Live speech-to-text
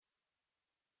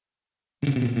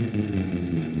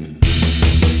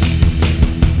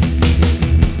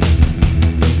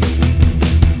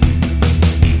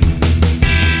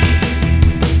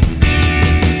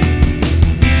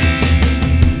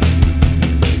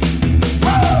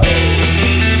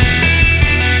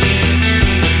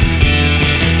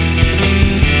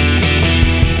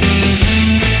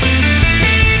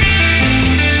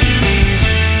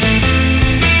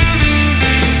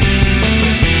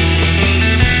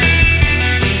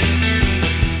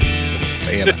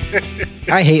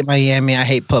I hate Miami. I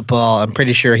hate football. I'm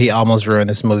pretty sure he almost ruined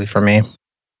this movie for me.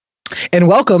 And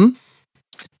welcome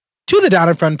to the Down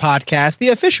in Front podcast, the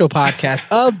official podcast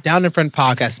of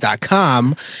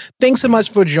downinfrontpodcast.com. Thanks so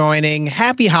much for joining.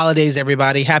 Happy holidays,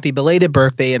 everybody. Happy belated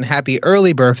birthday and happy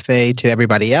early birthday to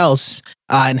everybody else.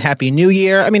 And happy new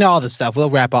year. I mean, all the stuff. We'll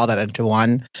wrap all that into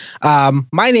one.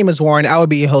 My name is Warren. I will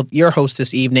be your host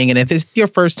this evening. And if it's your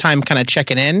first time kind of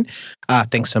checking in,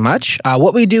 thanks so much.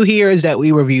 What we do here is that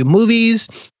we review movies,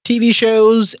 TV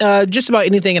shows, just about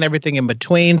anything and everything in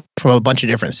between from a bunch of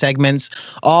different segments,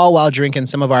 all while drinking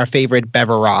some of our favorite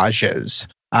beverages.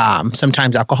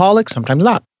 Sometimes alcoholic, sometimes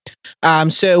not.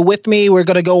 So with me, we're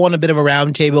going to go on a bit of a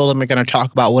roundtable and we're going to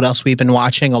talk about what else we've been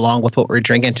watching along with what we're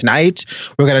drinking tonight.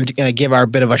 We're going to give our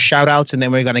bit of a shout outs and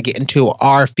then we're going to get into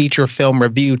our feature film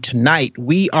review tonight.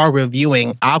 We are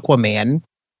reviewing Aquaman,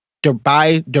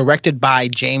 directed by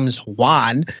James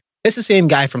Wan. It's the same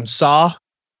guy from Saw,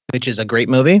 which is a great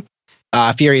movie.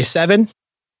 Furious 7,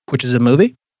 which is a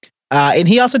movie. And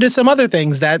he also did some other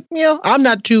things that, I'm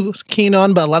not too keen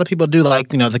on, but a lot of people do like,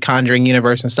 the Conjuring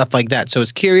universe and stuff like that. So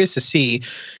it's curious to see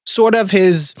sort of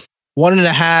his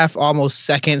 1.5, almost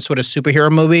second sort of superhero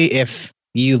movie. If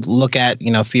you look at,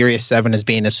 Furious 7 as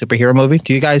being a superhero movie,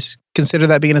 do you guys consider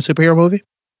that being a superhero movie?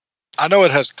 I know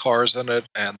it has cars in it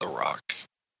and The Rock.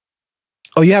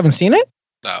 Oh, you haven't seen it?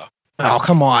 No. Oh,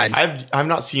 come on. I've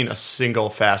not seen a single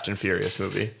Fast and Furious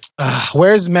movie.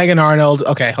 Where's Megan Arnold?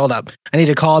 Okay, hold up. I need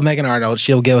to call Megan Arnold.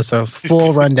 She'll give us a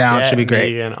full rundown. Should be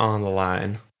great. Megan on the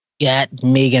line. Get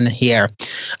Megan here.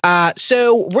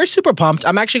 So we're super pumped.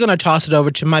 I'm actually going to toss it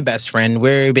over to my best friend.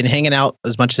 We've been hanging out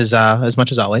as much as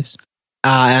always.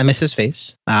 I miss his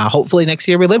face. Hopefully next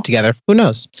year we live together. Who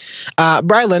knows?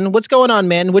 Brylan, what's going on,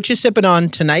 man? What you sipping on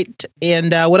tonight?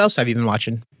 And what else have you been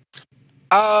watching?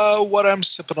 What I'm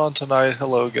sipping on tonight.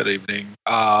 Hello, good evening.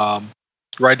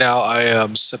 Right now I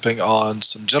am sipping on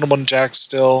some Gentleman Jack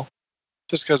still,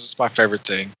 just because it's my favorite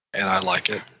thing and I like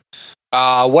it.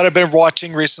 What I've been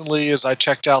watching recently is I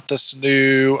checked out this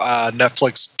new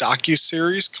Netflix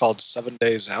docuseries called 7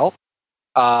 Days Out,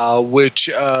 which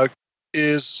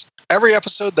is every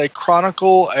episode they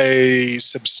chronicle a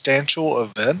substantial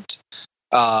event,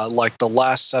 like the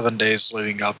last 7 days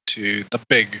leading up to the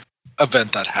big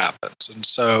event that happens. And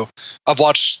so I've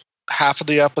watched half of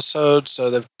the episodes. So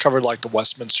they've covered like the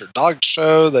Westminster Dog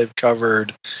Show. They've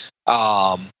covered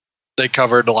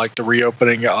like the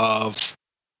reopening of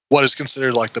what is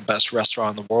considered like the best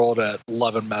restaurant in the world at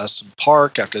 11 Madison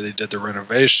Park after they did the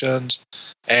renovations.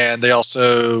 And they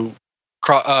also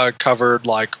covered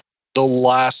like the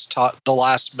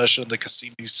last mission of the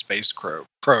Cassini space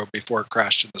probe before it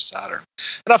crashed into Saturn.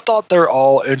 And I've thought they're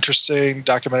all interesting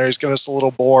documentaries, giving us a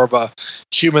little more of a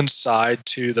human side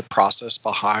to the process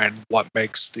behind what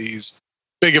makes these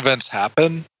big events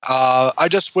happen. I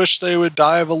just wish they would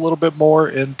dive a little bit more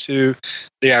into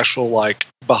the actual like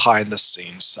behind the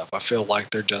scenes stuff. I feel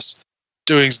like they're just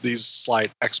doing these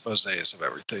slight exposés of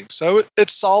everything. So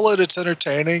it's solid. It's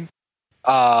entertaining.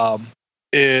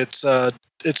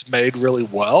 It's made really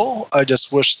well. I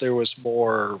just wish there was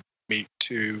more meat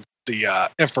to the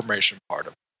information part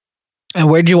of it. And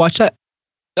where did you watch that?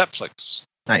 Netflix.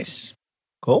 Nice.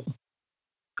 Cool.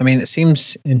 I mean, it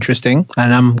seems interesting,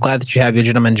 and I'm glad that you have your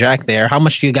Gentleman Jack there. How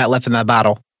much do you got left in that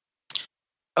bottle?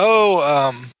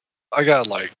 Oh, I got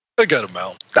like a good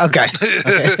amount. Okay.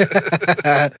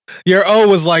 Your O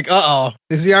was like, uh-oh.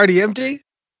 Is he already empty?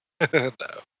 No.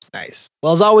 Nice.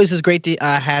 Well, as always, it's great to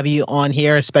have you on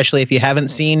here, especially if you haven't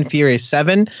seen Furious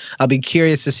 7. I'll be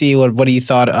curious to see what you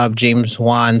thought of James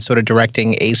Wan sort of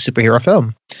directing a superhero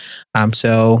film.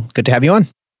 So good to have you on.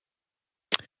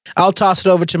 I'll toss it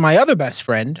over to my other best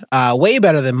friend, way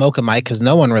better than Mocha Mike because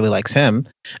no one really likes him.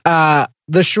 The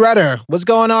Shredder. What's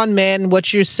going on, man?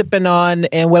 What you sipping on,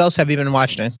 and what else have you been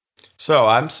watching? So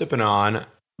I'm sipping on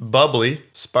bubbly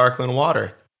sparkling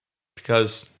water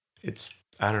because it's,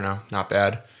 I don't know, not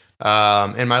bad.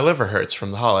 And my liver hurts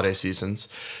from the holiday seasons.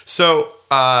 So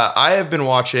I have been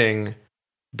watching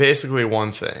basically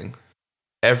one thing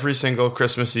every single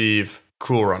Christmas Eve,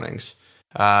 Cool Runnings.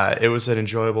 It was an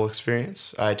enjoyable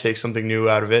experience. I take something new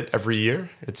out of it every year.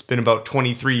 It's been about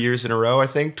 23 years in a row, I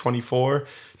think, 24,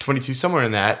 22, somewhere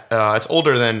in that. It's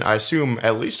older than, I assume,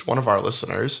 at least one of our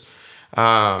listeners.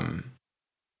 And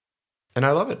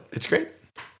I love it. It's great.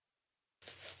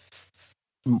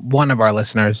 One of our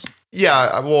listeners.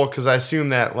 Yeah, well, because I assume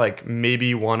that like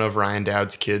maybe one of Ryan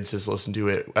Dowd's kids has listened to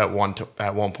it at one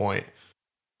point.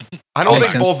 I don't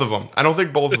think both of them.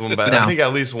 But No, I think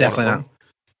at least one of them. not.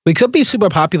 We could be super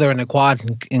popular in the quad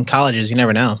in colleges. You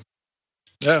never know.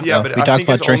 Yeah, but I think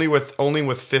it's only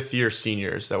with fifth year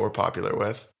seniors that we're popular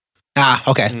with. Ah,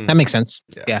 okay, that makes sense.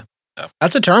 Yeah.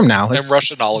 That's a term now. And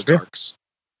Russian oligarchs.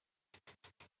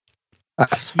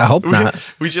 I hope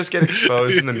not. We just get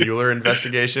exposed in the Mueller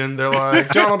investigation. They're like,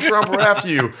 Donald Trump, we're after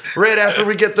you. Right after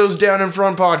we get those Down in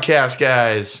Front podcast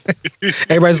guys.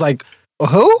 Everybody's like,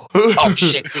 who? Oh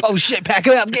shit! Pack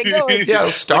it up, get going. Yeah,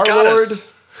 Star-Lord.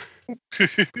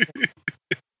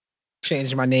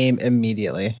 Change my name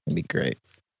immediately. It'd be great.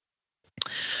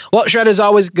 Well, Shredder's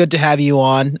always good to have you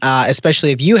on,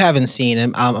 especially if you haven't seen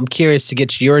him. I'm curious to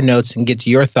get your notes and get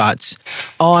your thoughts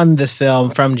on the film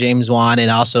from James Wan,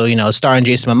 and also, starring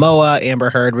Jason Momoa,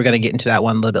 Amber Heard. We're going to get into that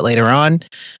one a little bit later on.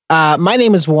 My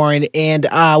name is Warren, and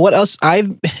what else? I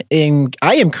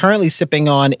am currently sipping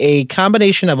on a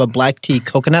combination of a black tea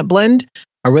coconut blend.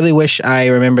 I really wish I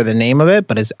remember the name of it,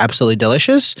 but it's absolutely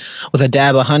delicious with a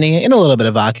dab of honey and a little bit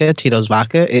of vodka, Tito's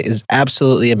vodka. It is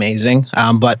absolutely amazing.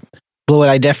 But Blewett,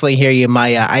 I definitely hear you.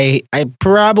 I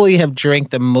probably have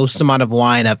drank the most amount of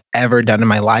wine I've ever done in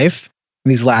my life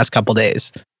these last couple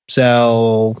days.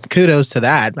 So kudos to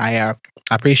that. I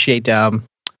appreciate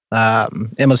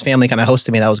Emma's family kind of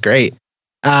hosting me. That was great.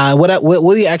 What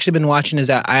we actually been watching is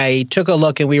that I took a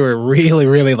look and we were really,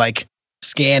 really like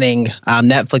scanning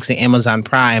Netflix and Amazon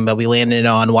Prime, but we landed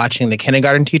on watching The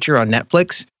Kindergarten Teacher on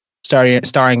Netflix,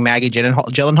 starring Maggie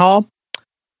Gyllenhaal.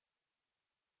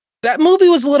 That movie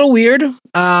was a little weird,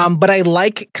 but I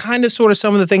like kind of sort of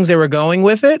some of the things they were going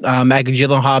with it. Maggie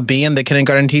Gyllenhaal being the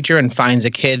kindergarten teacher and finds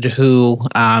a kid who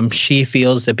she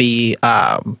feels to be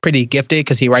pretty gifted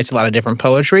because he writes a lot of different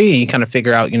poetry. And you kind of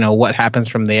figure out, what happens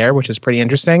from there, which is pretty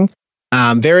interesting.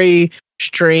 Very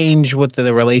strange with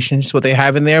the relationships, what they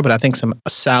have in there, but I think some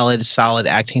solid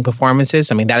acting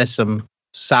performances. I mean, that is some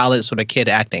solid sort of kid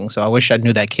acting. So I wish I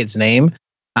knew that kid's name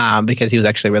because he was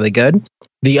actually really good.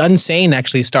 The Unsane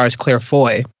actually stars Claire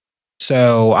Foy.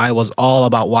 So I was all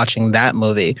about watching that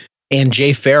movie. And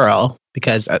Jay Farrell,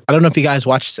 because I don't know if you guys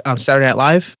watched Saturday Night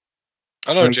Live.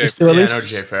 I know Jay Farrell. Yeah, I know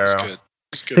Jay Farrell.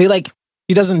 He's good.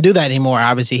 He doesn't do that anymore.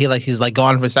 Obviously, he's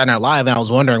gone for Saturday Night Live, and I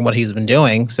was wondering what he's been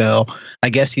doing. So I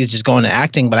guess he's just going to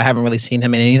acting, but I haven't really seen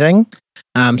him in anything.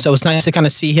 So it's nice to kind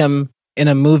of see him in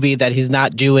a movie that he's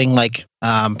not doing like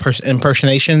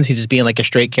impersonations. He's just being like a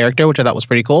straight character, which I thought was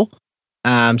pretty cool.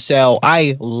 So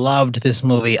I loved this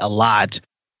movie a lot.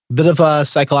 Bit of a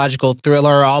psychological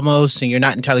thriller almost, and you're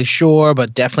not entirely sure,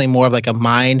 but definitely more of like a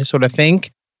mind sort of thing.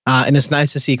 And it's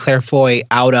nice to see Claire Foy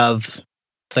out of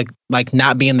like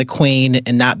not being the queen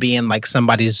and not being like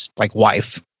somebody's like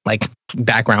wife, like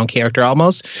background character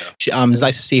almost. Yeah. It's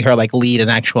nice to see her like lead an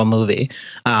actual movie,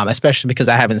 especially because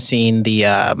I haven't seen the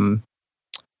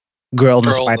Girl in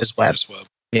the Spider's Web.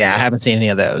 Yeah, I haven't seen any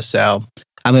of those. So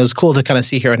it was cool to kind of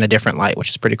see her in a different light, which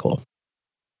is pretty cool.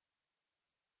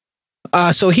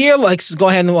 So here, let's go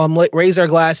ahead and raise our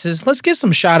glasses. Let's give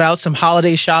some shout outs, some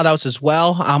holiday shout outs as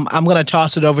well. I'm going to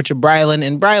toss it over to Brylan.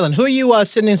 And Brylan, who are you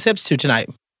sending sips to tonight?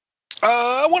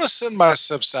 I want to send my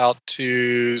sips out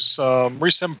to some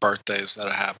recent birthdays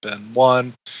that happened.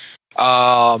 One,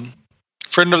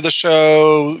 friend of the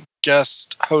show,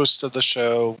 guest host of the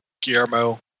show,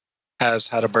 Guillermo, has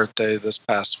had a birthday this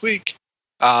past week.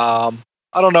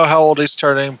 I don't know how old he's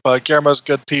turning, but Guillermo's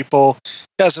good people.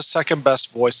 He has the second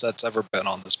best voice that's ever been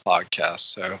on this podcast.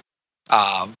 So,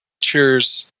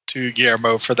 cheers to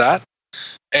Guillermo for that.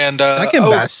 And second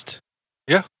best?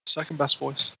 Yeah, second best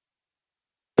voice.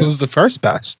 Who's the first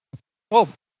best? Well,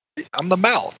 I'm the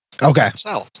mouth. Okay.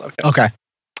 South. Okay. I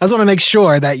just want to make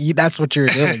sure that that's what you're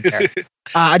doing there.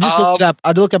 I just looked it up.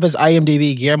 I looked up his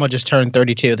IMDb. Guillermo just turned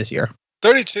 32 this year.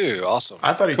 32. Awesome.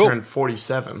 I thought he turned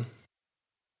 47.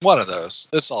 One of those.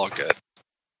 It's all good.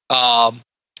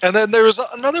 And then there was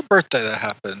another birthday that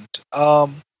happened.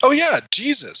 Oh yeah,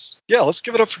 Jesus. Yeah, let's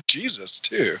give it up for Jesus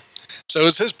too. So it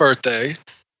was his birthday.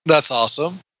 That's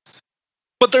awesome.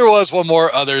 But there was one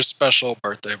more other special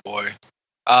birthday boy.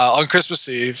 On Christmas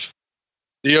Eve,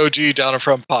 the OG Down in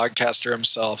Front podcaster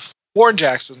himself, Warren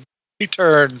Jackson, he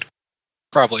turned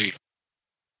probably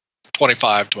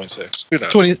 25, 26. Who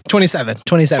knows? 27.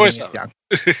 27.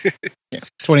 Yeah,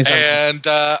 27. And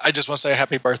I just want to say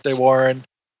happy birthday, Warren.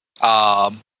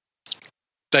 Um,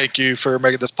 thank you for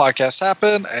making this podcast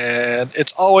happen, and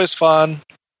it's always fun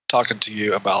talking to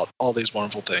you about all these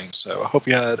wonderful things. So I hope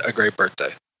you had a great birthday,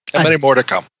 and many more to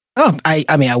come. Oh, I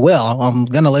mean, I will. I'm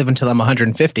going to live until I'm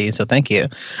 150, so thank you.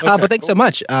 Okay, but thanks cool. so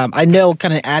much. I know,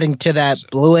 kind of adding to that,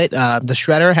 Blewett, the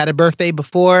Shredder had a birthday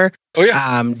before. Oh,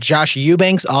 yeah. Josh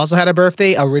Eubanks also had a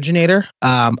birthday, originator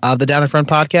of the Down in Front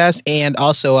podcast, and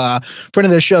also friend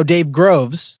of the show, Dave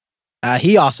Groves.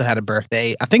 He also had a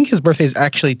birthday. I think his birthday is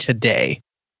actually today.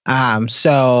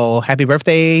 So happy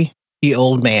birthday, you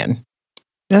old man.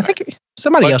 And I think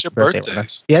somebody Bunch else's of birthday.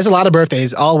 birthdays. He has a lot of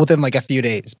birthdays, all within like a few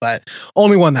days, but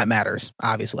only one that matters,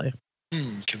 obviously.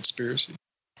 Conspiracy.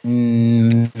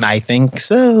 I think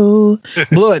so.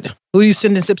 Blewett, who are you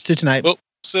sending sips to tonight? Well,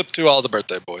 sip to all the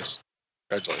birthday boys.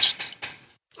 Congratulations.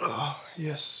 Oh,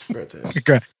 yes, birthdays.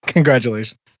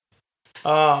 Congratulations.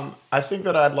 I think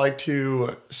that I'd like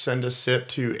to send a sip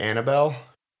to Annabelle,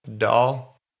 the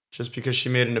doll, just because she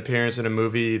made an appearance in a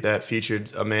movie that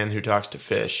featured a man who talks to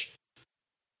fish.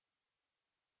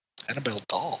 Annabelle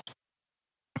doll.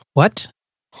 What?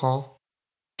 Huh?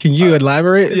 Can you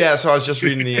elaborate? Yeah, so I was just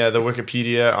reading the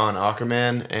Wikipedia on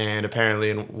Aquaman, and apparently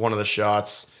in one of the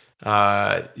shots,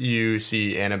 you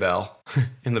see Annabelle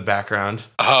in the background.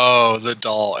 Oh, the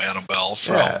doll Annabelle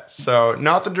from So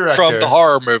not the director. from the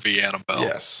horror movie Annabelle.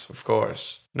 Yes, of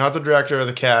course. Not the director or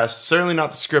the cast. Certainly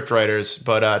not the script writers,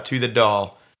 but to the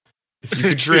doll. If you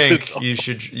could drink, you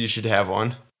should have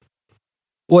one.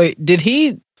 Wait, did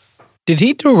he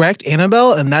direct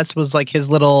Annabelle, and that was like his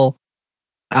little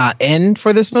end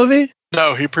for this movie?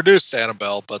 No, he produced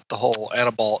Annabelle, but the whole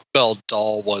Annabelle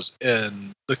doll was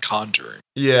in The Conjuring.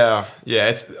 Yeah.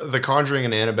 It's The Conjuring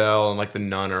and Annabelle and like The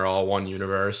Nun are all one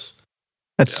universe.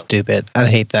 That's stupid. I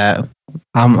hate that.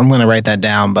 I'm gonna write that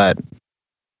down, but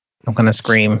I'm gonna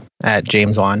scream at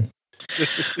James Wan.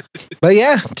 But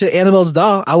yeah, to Annabelle's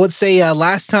doll, I would say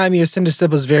last time your Cinder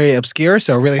Sip was very obscure,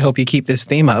 so I really hope you keep this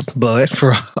theme up, Blewett,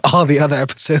 for all the other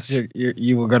episodes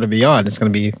you were going to be on. It's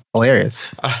going to be hilarious.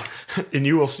 And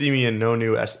you will see me in no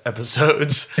new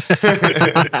episodes.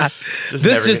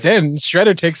 This just ends.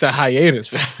 Shredder takes a hiatus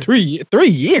for 3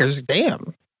 years.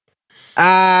 Damn.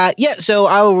 So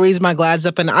I will raise my glass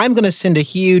up, and I'm going to send a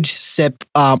huge sip,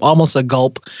 almost a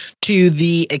gulp, to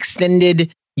the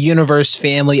extended universe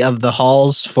family of the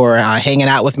Halls for hanging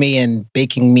out with me and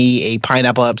baking me a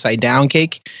pineapple upside down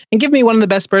cake and give me one of the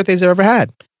best birthdays I've ever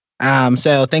had.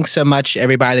 So thanks so much,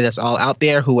 everybody that's all out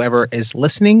there, whoever is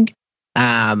listening.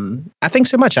 I think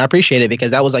so much. I appreciate it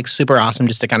because that was like super awesome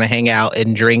just to kind of hang out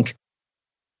and drink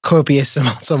copious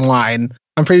amounts of wine.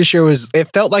 I'm pretty sure it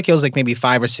felt like it was like maybe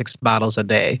 5 or 6 bottles a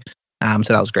day.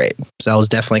 So that was great. So I was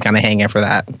definitely kind of hanging for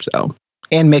that. So,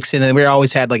 and mixing, and we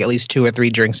always had like at least 2 or 3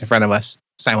 drinks in front of us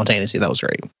simultaneously. That was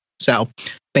great. So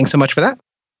thanks so much for that.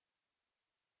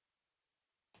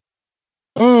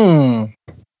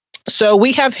 So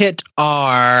we have hit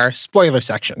our spoiler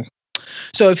section.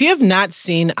 So if you have not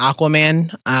seen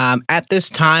Aquaman, at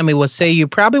this time, we would say you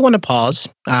probably want to pause,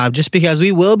 just because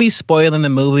we will be spoiling the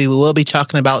movie. We will be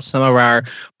talking about some of our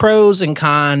pros and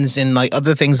cons and like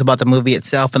other things about the movie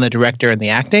itself and the director and the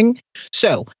acting.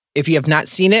 So if you have not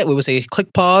seen it, we would say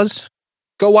click pause,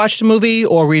 go watch the movie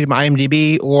or read my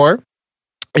IMDb, or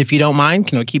if you don't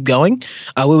mind, keep going.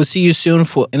 We will see you soon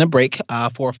in a break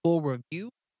for a full review.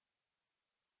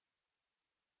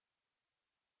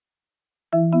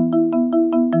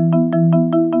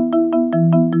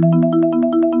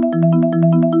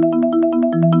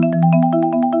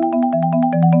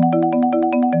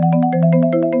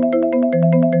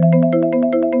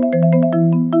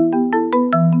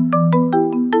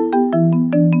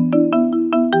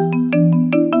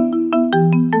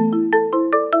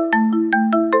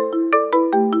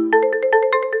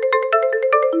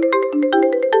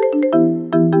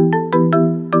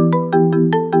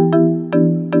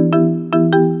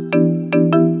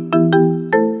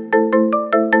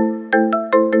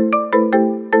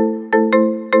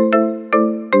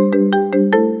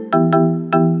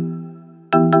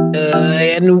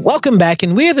 And welcome back,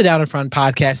 and we're the Down in Front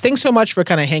podcast. Thanks so much for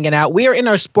kind of hanging out. We are in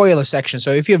our spoiler section, so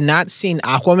if you have not seen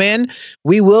Aquaman,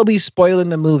 we will be spoiling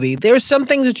the movie. There's some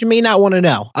things that you may not want to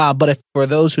know, but if for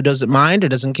those who doesn't mind or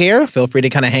doesn't care, feel free to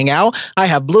kind of hang out. I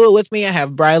have Blewett with me. I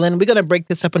have Brylan. We're going to break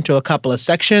this up into a couple of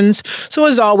sections. So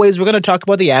as always, we're going to talk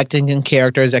about the acting and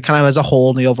characters that kind of as a whole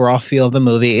and the overall feel of the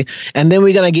movie, and then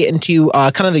we're going to get into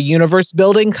kind of the universe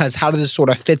building, because how does this sort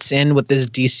of fits in with this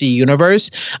DC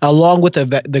universe, along with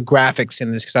the graphics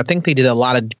in this, because I think they did a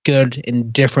lot of good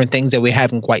and different things that we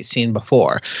haven't quite seen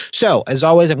before. So, as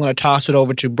always, I'm going to toss it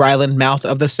over to Brylan, Mouth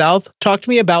of the South. Talk to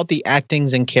me about the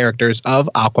actings and characters of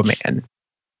Aquaman.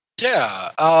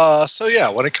 Yeah. So yeah,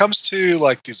 when it comes to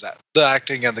like the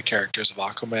acting and the characters of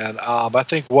Aquaman, I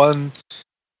think one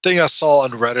thing I saw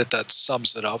on Reddit that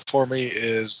sums it up for me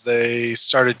is they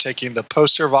started taking the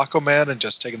poster of Aquaman and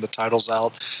just taking the titles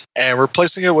out and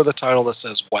replacing it with a title that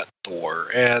says Wet Thor.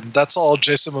 And that's all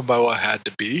Jason Momoa had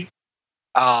to be.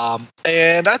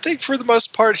 And I think for the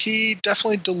most part, he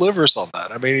definitely delivers on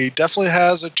that. I mean, he definitely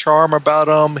has a charm about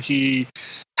him. He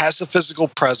has the physical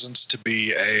presence to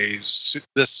be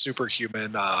this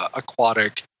superhuman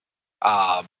aquatic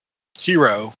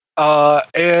hero.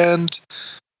 And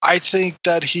I think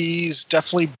that he's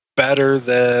definitely better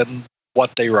than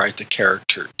what they write the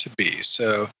character to be.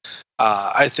 So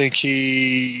I think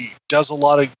he does a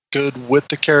lot of good with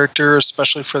the character,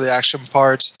 especially for the action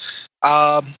parts.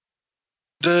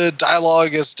 The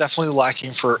dialogue is definitely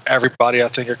lacking for everybody, I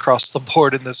think, across the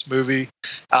board in this movie.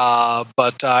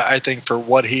 But I think for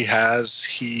what he has,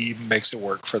 he makes it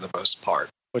work for the most part,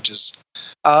 which is,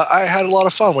 I had a lot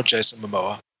of fun with Jason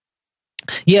Momoa.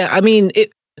 Yeah, I mean,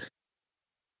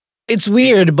 it's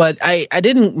weird, but I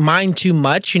didn't mind too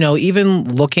much, even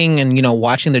looking and,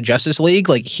 watching the Justice League,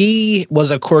 like he was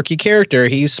a quirky character.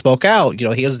 He spoke out,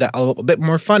 he was a bit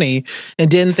more funny and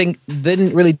didn't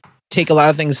really take a lot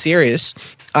of things serious.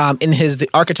 The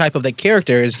archetype of the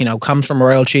character is, comes from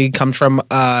royalty, comes from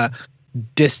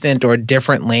distant or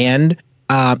different land,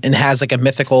 and has like a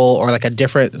mythical or like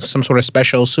some sort of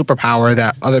special superpower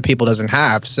that other people doesn't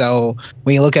have. So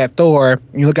when you look at Thor,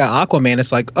 you look at Aquaman,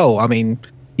 it's like, oh, I mean,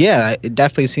 yeah, it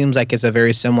definitely seems like it's a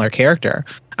very similar character.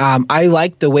 I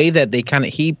like the way that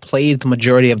he played the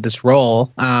majority of this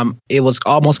role. It was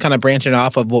almost kind of branching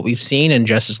off of what we've seen in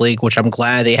Justice League, which I'm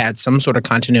glad they had some sort of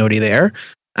continuity there.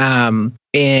 And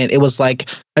it was like,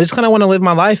 I just kind of want to live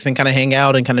my life and kind of hang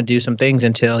out and kind of do some things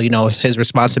until, his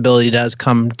responsibility does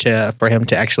come for him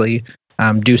to actually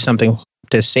do something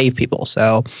to save people.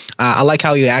 So I like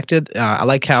how he acted. I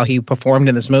like how he performed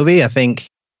in this movie. I think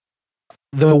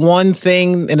the one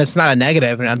thing, and it's not a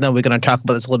negative, and I know we're going to talk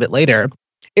about this a little bit later,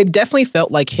 it definitely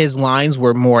felt like his lines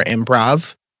were more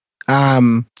improv.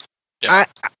 Yeah.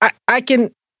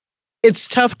 It's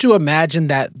tough to imagine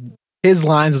that his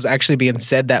lines was actually being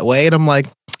said that way. And I'm like,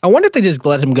 I wonder if they just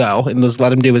let him go and just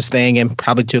let him do his thing and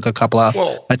probably took a couple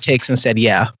of takes and said,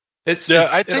 yeah.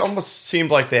 It almost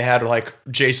seemed like they had like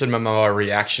Jason Momoa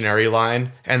reactionary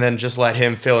line and then just let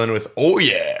him fill in with, oh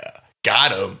yeah.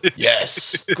 Got him.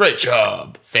 Yes. Great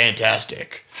job.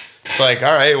 Fantastic. It's like,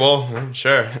 all right, well,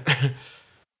 sure.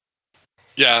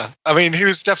 Yeah. I mean, he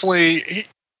was definitely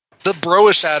the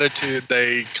bro-ish attitude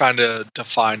they kind of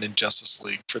defined in Justice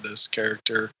League for this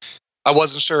character. I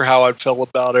wasn't sure how I'd feel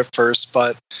about it first,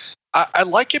 but I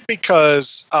like it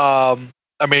because, I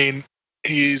mean,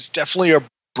 he's definitely a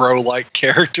bro-like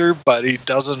character, but he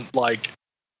doesn't like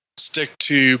stick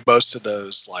to most of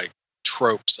those like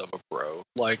tropes of a bro.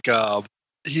 Like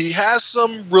he has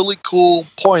some really good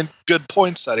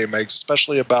points that he makes,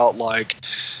 especially about like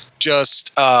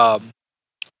just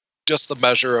the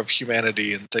measure of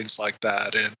humanity and things like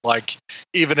that. And like,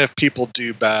 even if people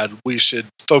do bad, we should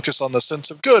focus on the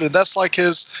sense of good. And that's like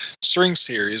his strengths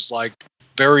here. He's like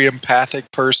very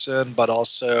empathic person, but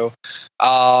also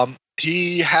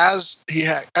he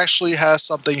actually has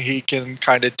something he can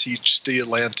kind of teach the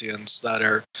Atlanteans that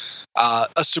are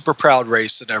a super proud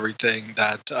race and everything,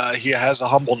 that he has a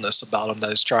humbleness about him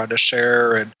that he's trying to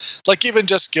share, and like even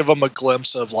just give him a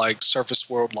glimpse of like surface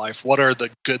world life. What are the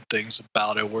good things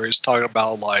about it? Where he's talking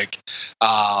about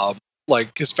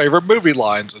like his favorite movie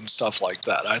lines and stuff like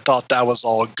that. I thought that was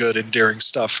all good, endearing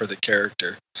stuff for the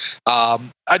character.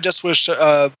 I just wish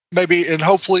maybe, and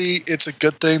hopefully it's a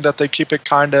good thing that they keep it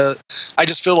I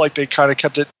just feel like they kind of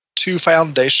kept it too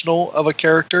foundational of a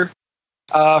character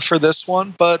for this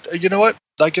one. But you know what?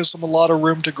 That gives them a lot of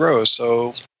room to grow.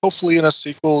 So hopefully in a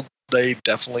sequel, they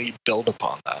definitely build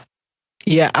upon that.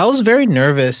 Yeah, I was very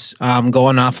nervous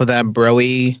going off of that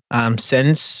bro-y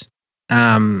sense.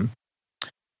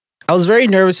 I was very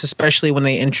nervous, especially when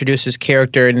they introduced his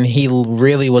character and he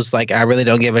really was like, I really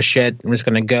don't give a shit. I'm just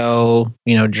going to go,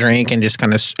 drink and just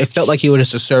kind of, it felt like he was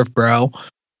just a surf bro.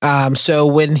 So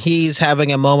when he's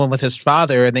having a moment with his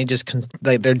father and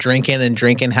they're drinking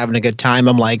and having a good time,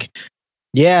 I'm like,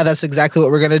 yeah, that's exactly what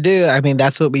we're going to do. I mean,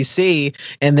 that's what we see.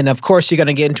 And then, of course, you're going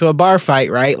to get into a bar fight,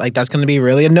 right? Like, that's going to be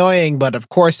really annoying. But, of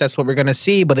course, that's what we're going to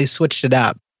see. But they switched it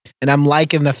up. And I'm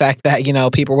liking the fact that,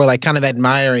 people were like kind of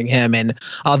admiring him. And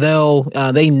although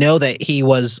they know that he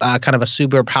was kind of a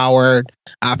super powered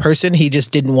person, he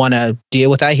just didn't want to deal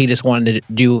with that. He just wanted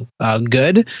to do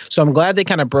good. So I'm glad they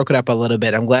kind of broke it up a little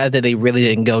bit. I'm glad that they really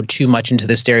didn't go too much into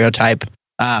the stereotype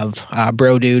of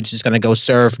bro dudes just going to go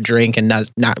surf, drink, and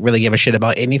not really give a shit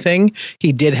about anything.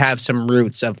 He did have some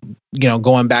roots of,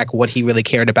 going back what he really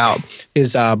cared about,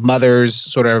 his mother's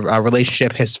sort of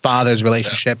relationship, his father's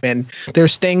relationship. And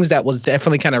there's things that was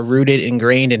definitely kind of rooted,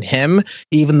 ingrained in him.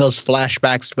 Even those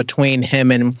flashbacks between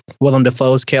him and Willem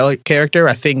Dafoe's character,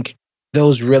 I think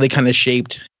those really kind of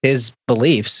shaped his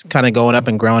beliefs, kind of going up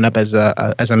and growing up as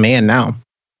a man now.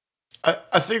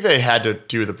 I think they had to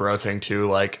do the bro thing too.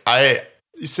 Like,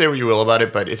 you say what you will about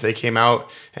it, but if they came out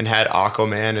and had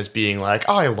Aquaman as being like,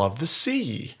 oh, I love the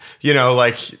sea,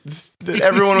 like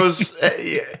everyone was,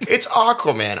 it's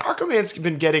Aquaman. Aquaman's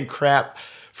been getting crap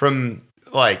from,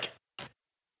 like,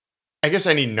 I guess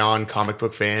any non-comic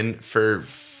book fan for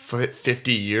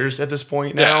 50 years at this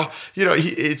point now. Yeah.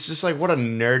 It's just like, what a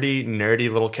nerdy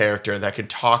little character that can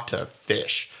talk to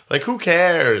fish. Like, who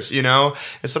cares,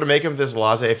 Instead of making him this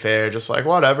laissez-faire, just like,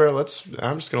 whatever, I'm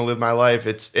just going to live my life.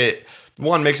 It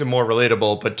one, makes it more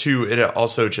relatable, but two, it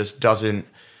also just doesn't,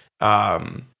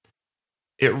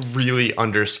 it really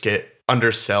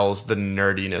undersells the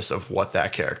nerdiness of what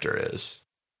that character is.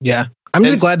 Yeah. I'm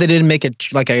really glad they didn't make it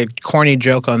like a corny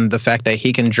joke on the fact that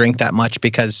he can drink that much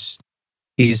because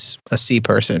he's a sea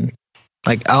person.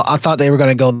 Like, I thought they were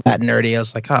going to go that nerdy. I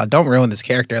was like, oh, don't ruin this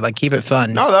character. Like, keep it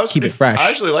fun. No, that was keep it fresh. I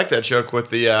actually like that joke with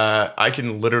the, I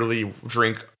can literally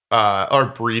drink or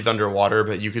breathe underwater,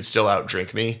 but you could still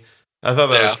outdrink me. I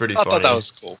thought that was pretty funny. I thought that was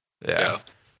cool. Yeah.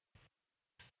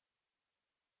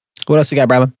 What else you got,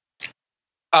 Bradley?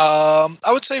 I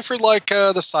would say for like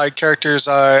the side characters,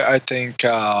 I think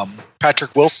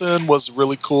Patrick Wilson was a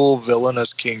really cool villain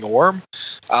as King Orm.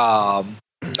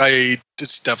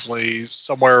 It's definitely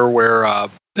somewhere where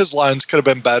his lines could have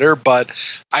been better, but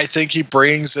I think he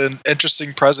brings an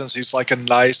interesting presence. He's like a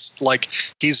nice, like,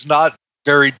 he's not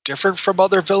very different from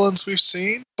other villains we've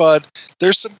seen, but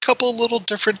there's some couple little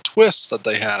different twists that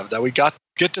they have that we get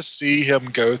to see him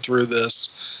go through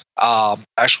this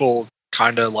actual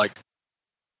kind of like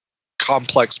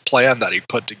complex plan that he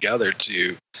put together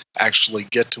to actually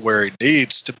get to where he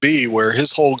needs to be, where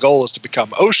his whole goal is to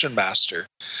become Ocean Master.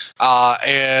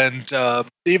 And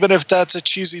even if that's a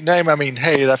cheesy name, I mean,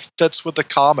 hey, that fits with the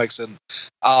comics. And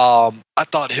I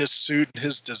thought his suit and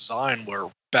his design were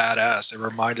badass. It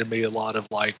reminded me a lot of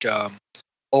like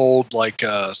old like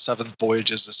Seventh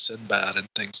Voyages of Sinbad and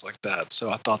things like that. So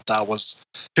I thought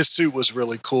his suit was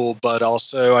really cool, but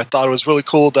also I thought it was really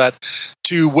cool that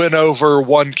to win over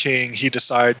one king, he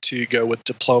decided to go with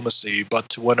diplomacy, but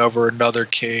to win over another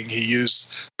king, he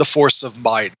used the force of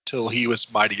might until he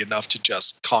was mighty enough to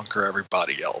just conquer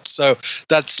everybody else. So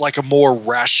that's like a more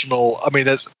rational, I mean,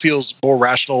 it feels more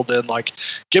rational than like,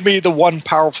 give me the one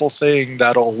powerful thing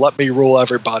that'll let me rule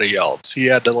everybody else. He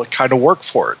had to like kind of work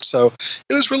for it. So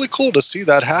it was really cool to see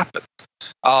that happen.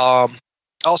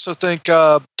 I also think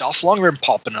Dolph Lundgren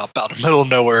popping up out of the middle of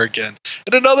nowhere again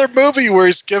in another movie where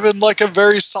he's given like a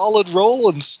very solid role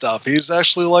and stuff. He's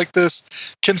actually like this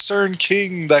concerned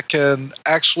king that can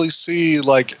actually see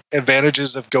like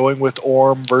advantages of going with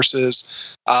Orm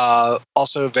versus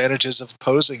also advantages of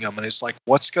opposing him. And he's like,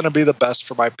 what's going to be the best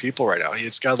for my people right now?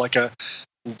 He's got like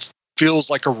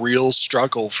feels like a real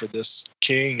struggle for this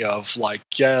king of like,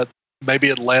 yeah,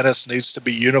 maybe Atlantis needs to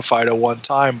be unified at one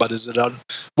time, but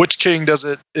which king is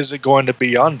it going to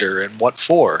be under and what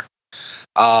for?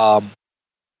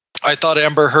 I thought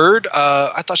Amber Heard,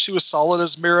 I thought she was solid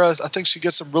as Mira. I think she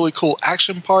gets some really cool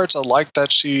action parts. I like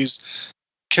that she's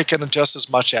kicking just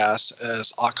as much ass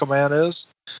as Aquaman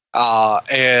is. I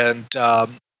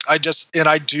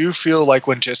do feel like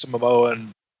when Jason Momoa and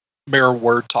Mira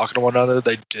were talking to one another,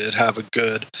 they did have a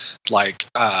good like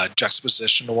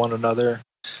juxtaposition to one another.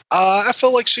 I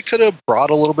feel like she could have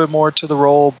brought a little bit more to the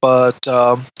role, but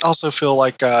I also feel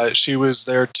like she was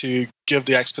there to give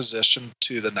the exposition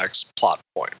to the next plot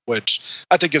point, which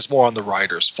I think is more on the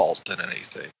writer's fault than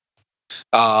anything.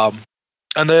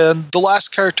 And then the last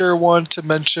character I wanted to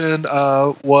mention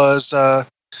was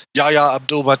Yahya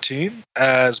Abdul-Mateen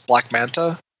as Black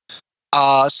Manta.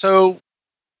 So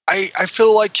I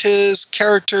feel like his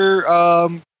character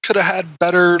could have had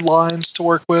better lines to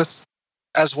work with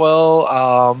as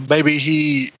well. Maybe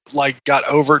he like got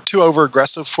too over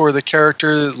aggressive for the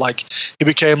character. Like he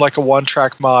became like a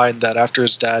one-track mind that after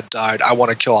his dad died, I want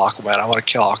to kill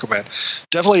Aquaman.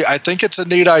 Definitely, I think it's a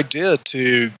neat idea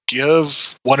to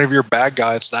give one of your bad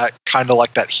guys that kind of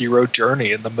like that hero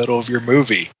journey in the middle of your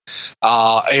movie.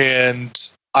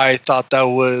 And I thought that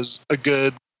was a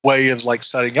good way of like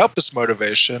setting up his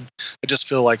motivation. I just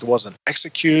feel like it wasn't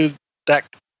executed that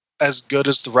as good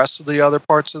as the rest of the other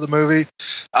parts of the movie.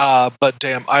 But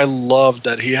damn, I love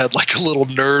that he had like a little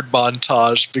nerd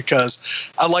montage, because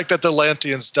I like that the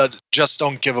Atlanteans just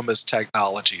don't give him his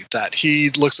technology. That he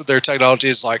looks at their technology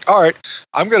is like, all right,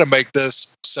 I'm going to make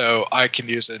this so I can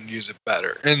use it and use it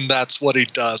better. And that's what he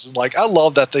does. And like, I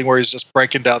love that thing where he's just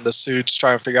breaking down the suits,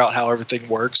 trying to figure out how everything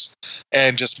works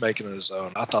and just making it his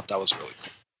own. I thought that was really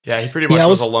cool. Yeah, he pretty much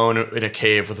was alone in a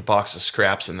cave with a box of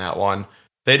scraps in that one.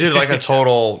 They did like a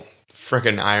total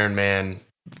freaking Iron Man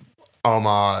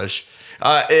homage.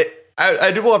 I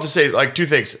will have to say like two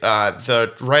things.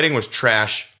 The writing was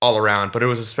trash all around, but it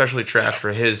was especially trash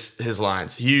for his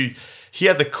lines. He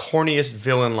had the corniest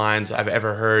villain lines I've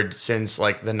ever heard since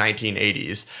like the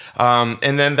 1980s.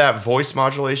 And then that voice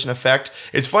modulation effect.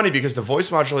 It's funny because the voice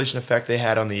modulation effect they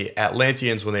had on the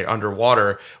Atlanteans when they're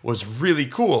underwater was really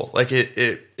cool. Like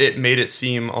it made it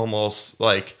seem almost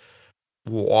like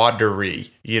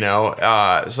watery, you know?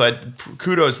 So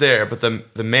kudos there, but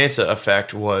the Manta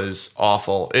effect was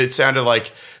awful. It sounded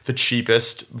like the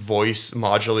cheapest voice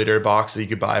modulator box that you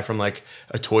could buy from like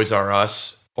a Toys R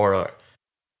Us or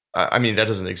I mean, that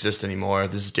doesn't exist anymore.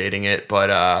 This is dating it, but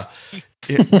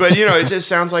but you know, it just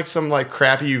sounds like some like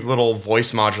crappy little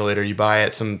voice modulator you buy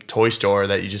at some toy store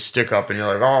that you just stick up and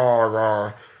you're like,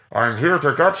 oh, I'm here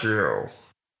to get you.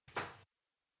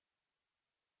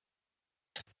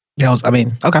 Yeah,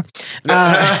 okay.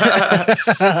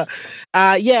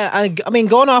 Yeah, I mean,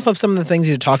 going off of some of the things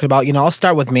you're talking about, you know, I'll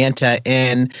start with Manta,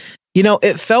 and you know,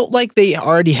 it felt like they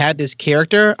already had this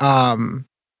character,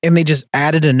 and they just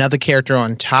added another character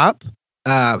on top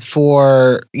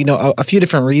for, you know, a few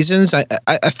different reasons. I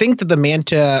think that the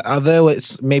Manta, although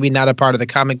it's maybe not a part of the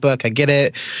comic book, I get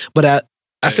it, but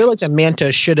I feel like the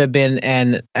Manta should have been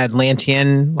an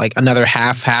Atlantean, like another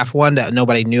half one that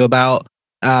nobody knew about,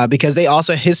 because they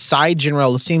also, his side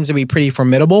general seems to be pretty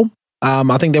formidable.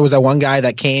 I think there was that one guy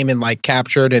that came and like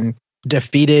captured and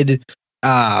defeated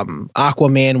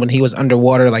Aquaman when he was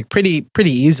underwater, like pretty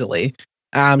easily.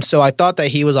 So I thought that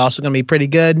he was also going to be pretty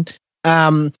good.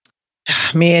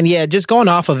 Man, yeah, just going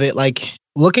off of it, like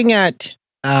looking at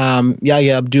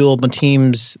Yahya Abdul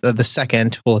Mateem's the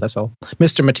second, that's all,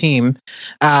 Mr. Mateem,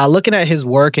 looking at his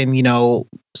work and, you know,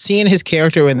 seeing his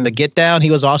character in The Get Down,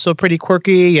 he was also pretty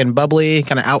quirky and bubbly,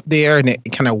 kind of out there, and it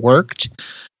kind of worked.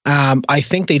 I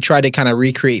think they tried to kind of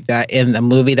recreate that in the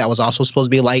movie that was also supposed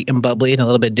to be light and bubbly and a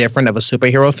little bit different of a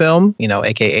superhero film, you know,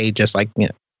 aka just like, you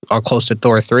know, or close to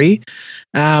Thor 3.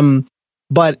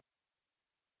 But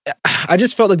I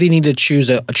just felt like they needed to choose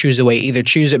a way, either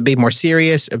choose it be more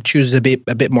serious or choose to be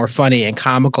a bit more funny and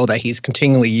comical that he's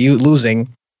continually losing.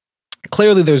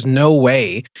 Clearly, there's no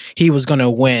way he was going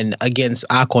to win against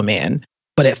Aquaman,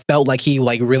 but it felt like he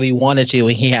like really wanted to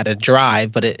and he had a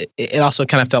drive, but it also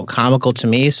kind of felt comical to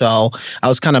me. So I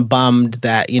was kind of bummed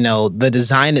that, you know, the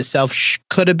design itself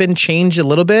could have been changed a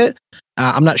little bit.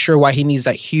 I'm not sure why he needs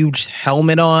that huge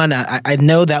helmet on. I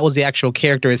know that was the actual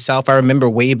character itself. I remember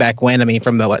way back when, I mean,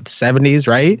 from the 70s,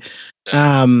 right?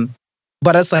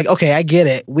 But it's like, okay, I get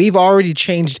it. We've already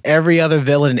changed every other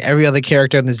villain and every other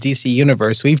character in this DC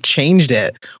universe. We've changed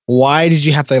it. Why did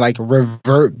you have to like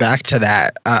revert back to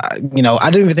that? You know,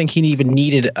 I didn't even think he even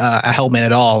needed a helmet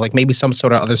at all. Like maybe some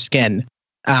sort of other skin.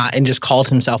 And just called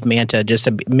himself Manta just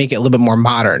to make it a little bit more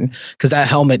modern, because that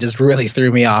helmet just really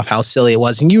threw me off how silly it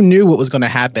was. And you knew what was going to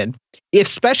happen,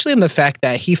 especially in the fact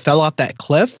that he fell off that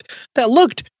cliff that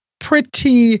looked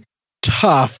pretty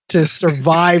tough to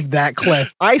survive that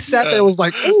cliff. I sat there and was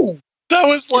like, ooh. That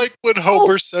was like when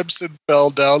Homer Simpson fell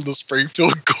down the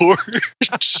Springfield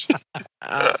Gorge.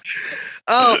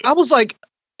 I was like,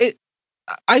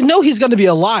 I know he's going to be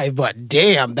alive, but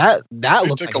damn, that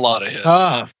looked took like a lot of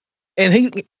hits. And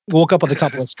he woke up with a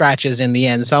couple of scratches in the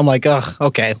end. So I'm like, oh,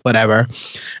 okay, whatever.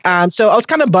 So I was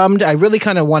kind of bummed. I really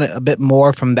kind of wanted a bit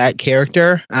more from that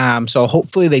character. So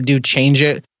hopefully they do change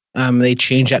it. They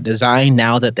change that design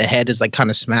now that the head is like kind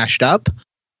of smashed up.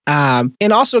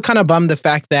 And also kind of bummed the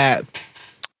fact that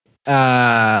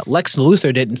Lex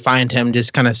Luthor didn't find him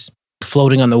just kind of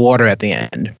floating on the water at the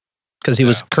end, because he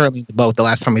was currently in the boat the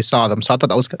last time we saw them. So I thought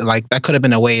that was like, that could have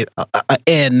been a way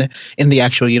in the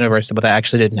actual universe, but that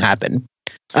actually didn't happen.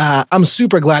 I'm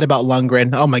super glad about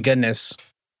Lundgren. Oh my goodness.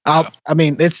 I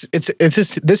mean, this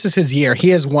is his year. He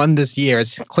has won this year.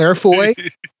 It's Claire Foy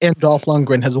and Dolph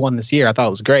Lundgren has won this year. I thought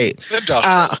it was great.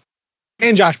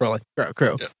 And Josh Brolin.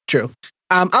 True.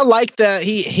 I like that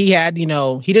he had, you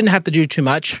know, he didn't have to do too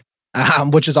much.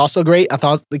 Which is also great. I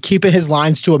thought keeping his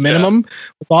lines to a minimum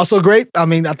was also great. I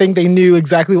mean, I think they knew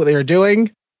exactly what they were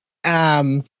doing.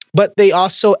 But they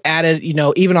also added,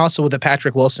 even also with the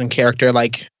Patrick Wilson character,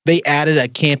 like they added a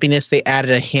campiness, they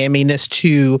added a hamminess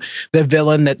to the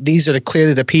villain that these are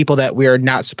clearly the people that we are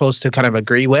not supposed to kind of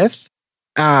agree with.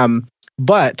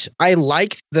 But I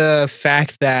like the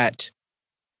fact that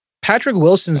Patrick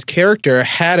Wilson's character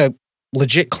had a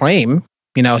legit claim.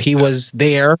 He was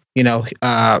there,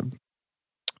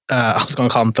 I was going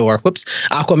to call him Thor. Whoops.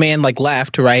 Aquaman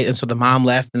left, right? And so the mom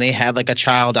left and they had a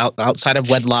child outside of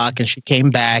wedlock and she came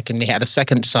back and they had a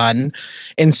second son.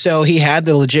 And so he had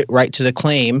the legit right to the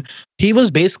claim. He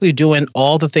was basically doing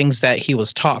all the things that he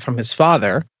was taught from his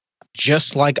father,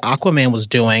 just like Aquaman was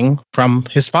doing from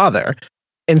his father.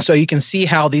 And so you can see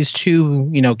how these two,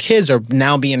 kids are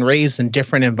now being raised in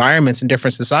different environments and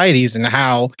different societies and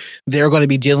how they're going to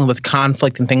be dealing with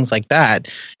conflict and things like that.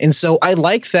 And so I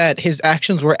like that his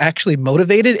actions were actually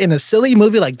motivated in a silly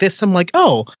movie like this. I'm like,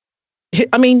 oh,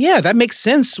 I mean, yeah, that makes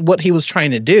sense what he was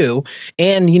trying to do.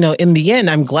 And, in the end,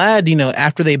 I'm glad,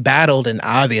 after they battled and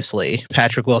obviously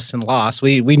Patrick Wilson lost,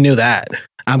 we knew that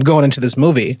going into this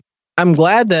movie. I'm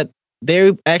glad that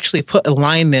they actually put a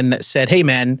line in that said, hey,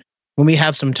 man, when we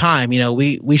have some time,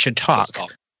 we should talk.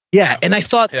 Yeah. And I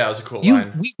thought, yeah, it was a cool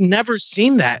line. We've never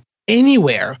seen that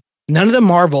anywhere. None of the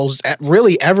Marvels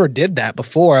really ever did that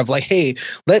before of hey,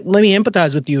 let me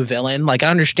empathize with you, villain. I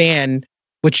understand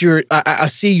what I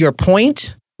see your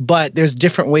point, but there's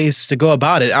different ways to go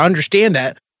about it. I understand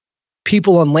that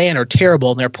people on land are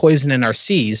terrible and they're poisoning our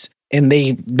seas and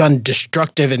they've done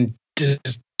destructive and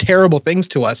terrible things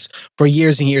to us for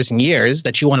years and years and years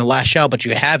that you want to lash out, but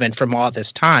you haven't from all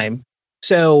this time.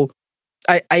 So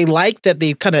I like that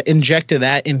they kind of injected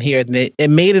that in here and it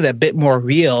made it a bit more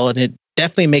real and it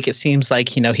definitely make it seems like,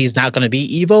 he's not going to be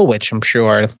evil, which I'm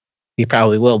sure he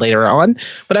probably will later on.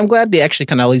 But I'm glad they actually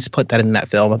kind of at least put that in that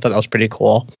film. I thought that was pretty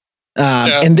cool.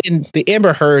 And then the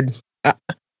Amber Heard,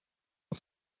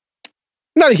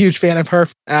 not a huge fan of her.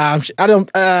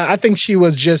 I think she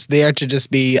was just there to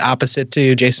just be opposite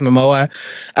to Jason Momoa.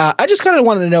 I just kind of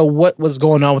wanted to know what was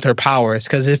going on with her powers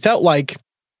because it felt like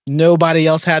nobody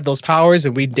else had those powers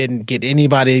and we didn't get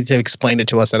anybody to explain it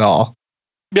to us at all.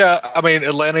 Yeah, I mean,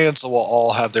 Atlanteans will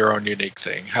all have their own unique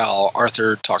thing. How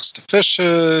Arthur talks to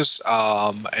fishes,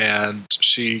 and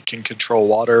she can control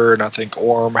water, and I think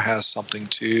Orm has something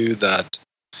too that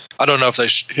I don't know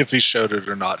if he showed it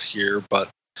or not here, but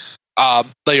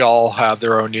they all have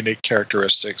their own unique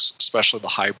characteristics, especially the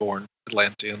highborn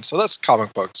Atlanteans. So that's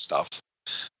comic book stuff.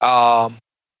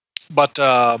 But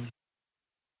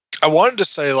I wanted to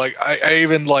say, I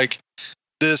even like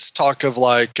this talk of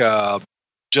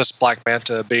just Black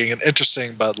Manta being an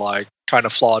interesting but kind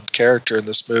of flawed character in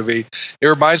this movie. It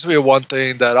reminds me of one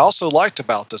thing that I also liked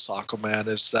about this Aquaman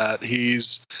is that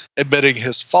he's admitting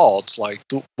his faults.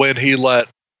 When he let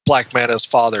Black Manta's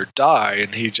father die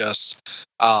and he just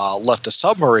left the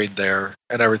submarine there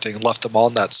and everything, left him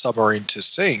on that submarine to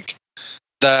sink,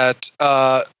 that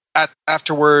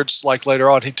afterwards, later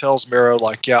on, he tells Miro,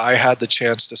 yeah, I had the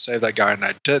chance to save that guy and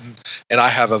I didn't, and I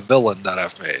have a villain that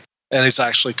I've made. And he's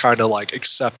actually kind of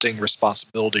accepting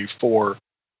responsibility for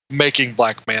making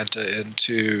Black Manta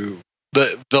into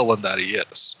the villain that he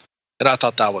is. And I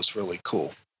thought that was really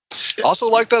cool. Also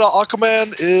like that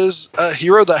Aquaman is a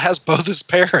hero that has both his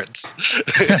parents.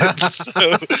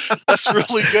 So that's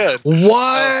really good.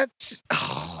 What?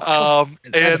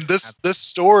 And this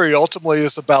story ultimately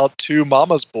is about two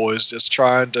mama's boys just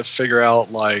trying to figure out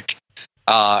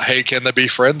hey, can they be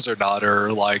friends or not?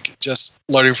 Or just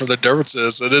learning from the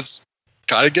differences. And it's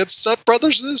kind of gets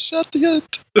stepbrothers at the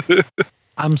end.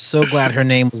 I'm so glad her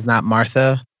name was not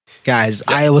Martha. Guys,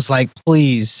 yeah. I was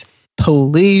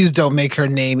please don't make her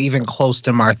name even close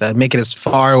to Martha. Make it as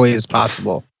far away as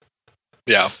possible.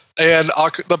 Yeah. And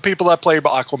the people that played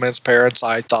Aquaman's parents,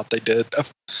 I thought they did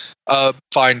a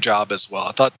fine job as well.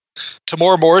 I thought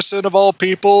Tamora Morrison, of all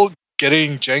people,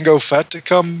 getting Jango Fett to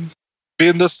come be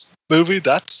in this movie,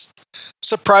 that's a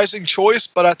surprising choice,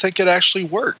 but I think it actually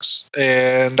works.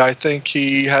 And I think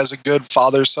he has a good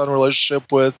father-son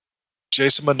relationship with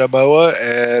Jason Momoa,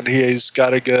 and he's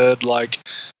got a good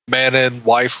man and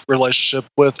wife relationship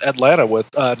with Atlanta with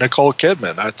Nicole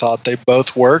Kidman. I thought they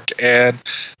both work, and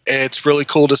it's really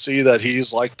cool to see that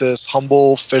he's this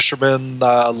humble fisherman,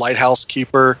 lighthouse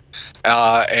keeper,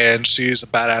 and she's a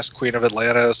badass queen of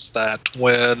Atlantis that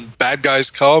when bad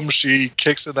guys come, she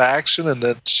kicks into action and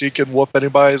that she can whoop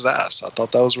anybody's ass. I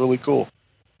thought that was really cool.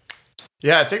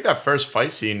 Yeah, I think that first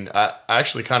fight scene, I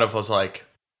actually kind of was I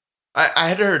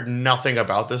had heard nothing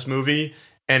about this movie.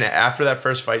 And after that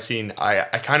first fight scene, I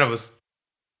kind of was,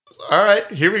 all right,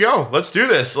 here we go. Let's do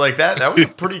this. That was a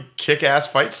pretty kick-ass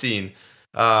fight scene.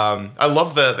 I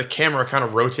love the camera kind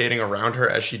of rotating around her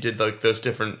as she did like those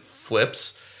different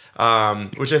flips,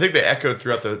 which I think they echoed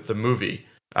throughout the movie.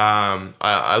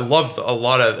 I loved a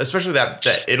lot of, especially that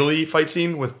Italy fight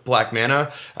scene with Black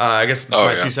Manta. I guess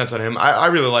my 2 cents on him. I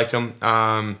really liked him.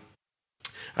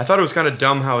 I thought it was kind of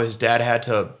dumb how his dad had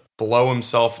to blow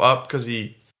himself up because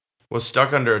he was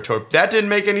stuck under a torpedo. That didn't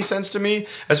make any sense to me,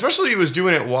 especially he was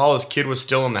doing it while his kid was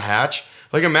still in the hatch.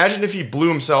 Like, imagine if he blew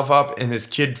himself up and his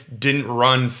kid didn't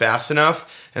run fast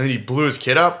enough, and then he blew his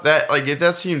kid up.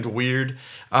 That seemed weird.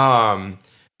 But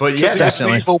yeah, that's an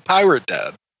evil pirate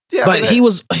dad. Yeah, but he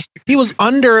was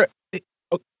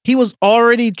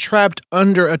already trapped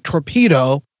under a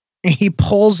torpedo, and he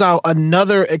pulls out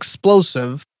another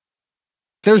explosive.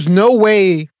 There's no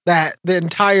way that the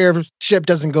entire ship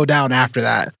doesn't go down after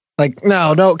that. Like,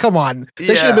 no, come on.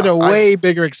 There should have been a way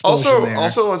bigger explosion there.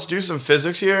 Also, let's do some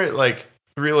physics here. Like,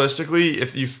 realistically,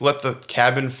 if you let the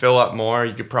cabin fill up more,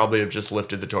 you could probably have just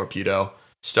lifted the torpedo.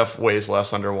 Stuff weighs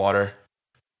less underwater.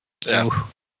 Yeah.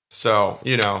 So,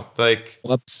 like,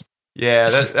 whoops. Yeah,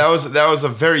 that was a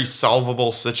very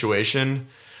solvable situation.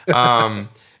 Warren,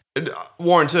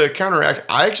 to counteract,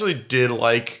 I actually did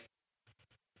like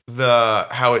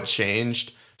how it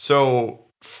changed. So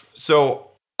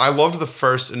I loved the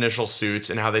first initial suits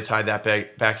and how they tied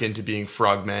that back into being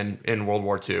frogmen in World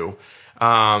War II.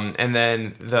 And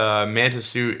then the Manta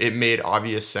suit, it made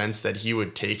obvious sense that he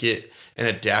would take it and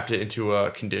adapt it into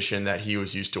a condition that he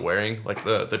was used to wearing, like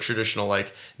the traditional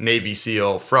like Navy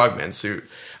SEAL frogman suit.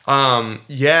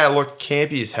 It looked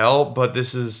campy as hell, but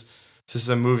this is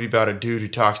a movie about a dude who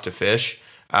talks to fish.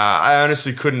 I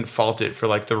honestly couldn't fault it for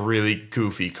like the really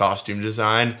goofy costume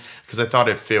design because I thought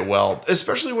it fit well,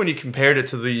 especially when you compared it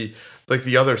to the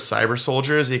other cyber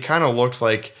soldiers. It kind of looked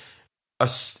like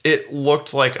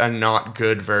a not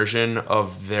good version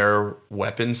of their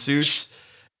weapon suits,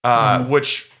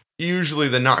 which usually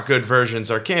the not good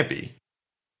versions are campy.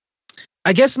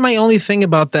 I guess my only thing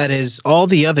about that is all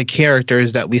the other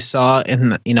characters that we saw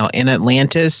in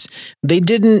Atlantis, they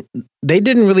didn't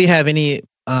really have any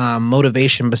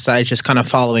motivation besides just kind of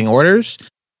following orders.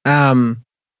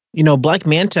 Black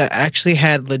Manta actually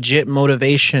had legit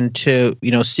motivation to,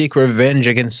 seek revenge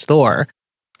against Thor.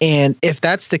 And if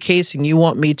that's the case and you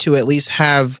want me to at least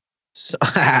have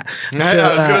I was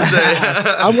gonna say.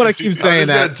 I'm gonna keep saying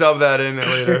that. I'm just gonna dub that in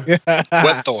later.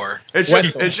 Wet Thor. It's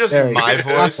just my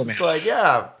voice. Aquaman. It's like,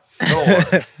 yeah,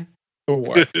 Thor.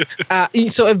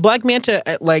 So if Black Manta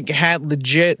had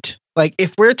legit,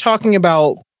 if we're talking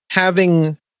about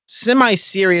having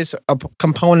semi-serious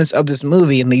components of this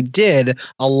movie, and they did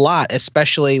a lot,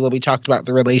 especially when we talked about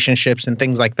the relationships and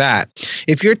things like that.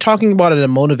 If you're talking about a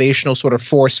motivational sort of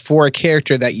force for a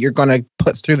character that you're gonna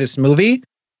put through this movie,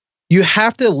 you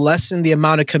have to lessen the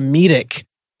amount of comedic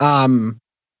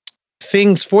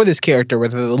things for this character,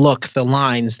 whether the look, the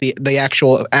lines, the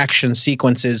actual action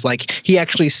sequences. Like, he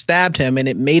actually stabbed him, and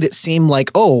it made it seem like,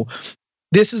 oh,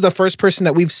 this is the first person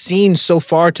that we've seen so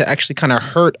far to actually kind of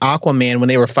hurt Aquaman when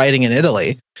they were fighting in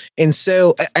Italy. And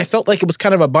so I felt like it was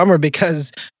kind of a bummer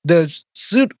because the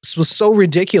suit was so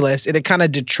ridiculous and it kind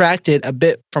of detracted a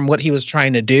bit from what he was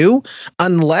trying to do,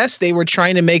 unless they were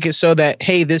trying to make it so that,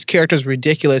 hey, this character's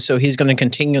ridiculous, so he's going to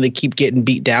continually keep getting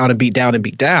beat down and beat down and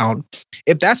beat down.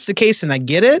 If that's the case, and I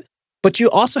get it, but you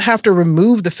also have to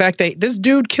remove the fact that this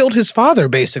dude killed his father,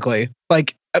 basically.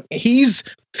 Like, he's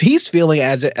feeling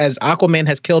as Aquaman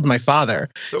has killed my father.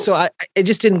 So it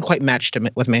just didn't quite match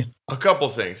with me. A couple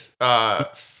things.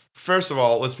 First of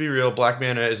all, let's be real. Black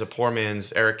Manta is a poor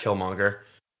man's Eric Killmonger.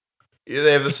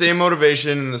 They have the same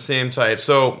motivation and the same type.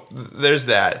 So there's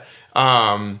that.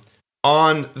 On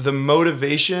the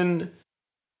motivation,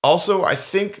 also, I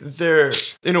think they're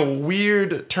in a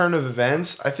weird turn of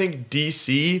events. I think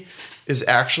DC is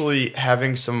actually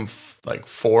having some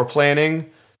foreplanning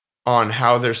on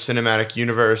how their cinematic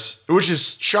universe, which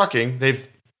is shocking. They've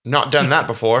not done that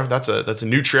before. That's a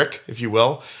new trick, if you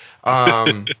will.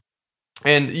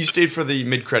 And you stayed for the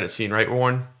mid-credit scene, right,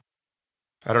 Warren?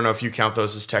 I don't know if you count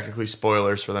those as technically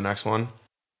spoilers for the next one.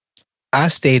 I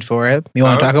stayed for it. You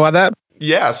want to talk about that?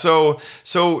 Yeah. So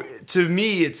to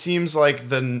me, it seems like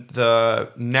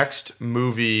the next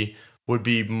movie would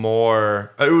be it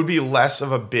would be less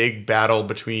of a big battle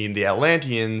between the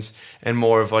Atlanteans and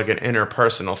more of like an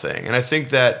interpersonal thing. And I think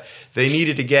that they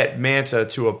needed to get Manta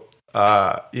to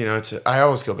I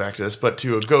always go back to this, but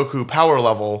to a Goku power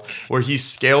level where he's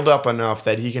scaled up enough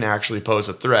that he can actually pose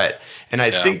a threat. And I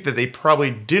think that they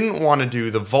probably didn't want to do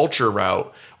the Vulture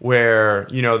route where,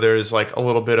 there's like a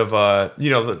little bit of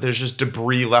there's just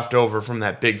debris left over from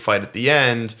that big fight at the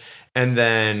end. And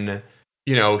then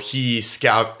he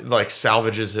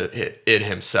salvages it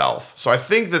himself. So I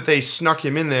think that they snuck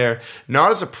him in there,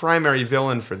 not as a primary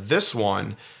villain for this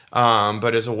one,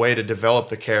 but as a way to develop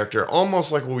the character,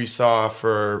 almost like what we saw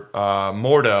for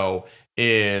Mordo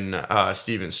in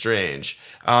Stephen Strange.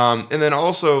 And then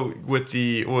also with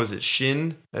what was it,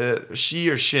 Shin? She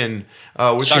or Shin?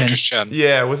 With Dr. Shin.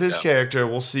 Yeah, with his character,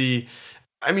 we'll see.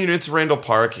 I mean, it's Randall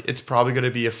Park. It's probably going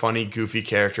to be a funny, goofy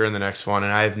character in the next one,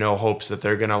 and I have no hopes that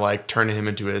they're going to turn him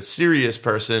into a serious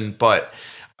person. But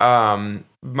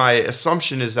my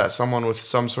assumption is that someone with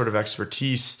some sort of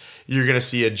expertise, you're going to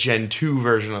see a Gen 2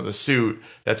 version of the suit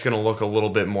that's going to look a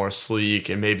little bit more sleek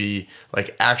and maybe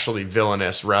actually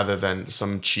villainous rather than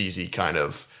some cheesy kind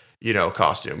of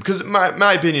costume. Because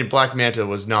my opinion, Black Manta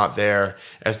was not there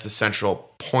as the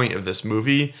central point of this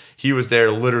movie. He was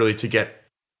there literally to get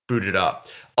booted up.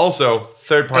 Also,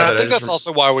 third part. I think that's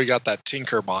also why we got that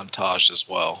Tinker montage as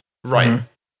well. Right. Mm-hmm.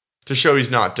 To show he's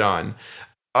not done.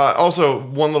 Also,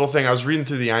 one little thing, I was reading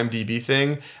through the IMDb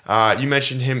thing. You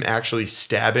mentioned him actually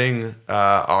stabbing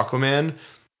Aquaman.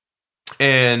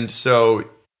 And so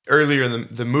earlier in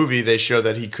the movie, they show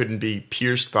that he couldn't be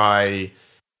pierced by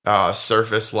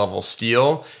surface level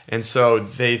steel. And so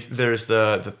there's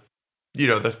the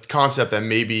concept that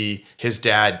maybe his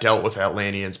dad dealt with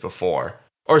Atlanteans before.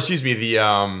 Or excuse me,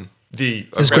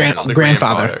 his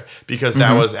grandfather, because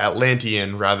that was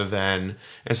Atlantean rather than,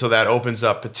 and so that opens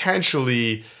up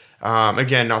potentially,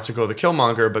 again, not to go the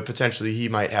Killmonger, but potentially he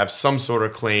might have some sort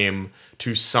of claim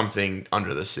to something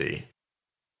under the sea.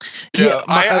 Yeah,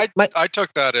 I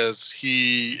took that as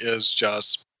he is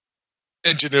just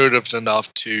ingenuitive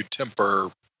enough to temper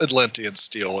Atlantean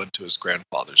steel into his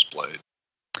grandfather's blade.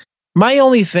 My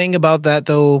only thing about that,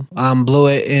 though, blew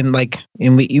it in,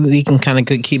 and we can kind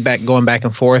of keep going back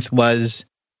and forth, was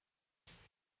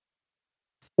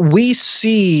we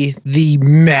see the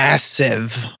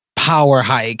massive power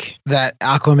hike that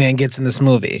Aquaman gets in this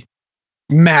movie.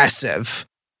 Massive.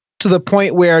 To the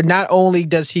point where not only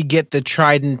does he get the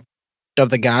Trident of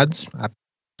the Gods,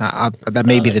 that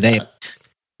may be the name.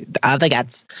 The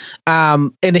gods.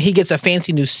 And he gets a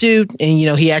fancy new suit,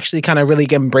 and he actually kind of really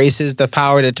embraces the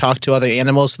power to talk to other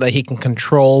animals so that he can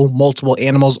control multiple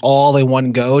animals all in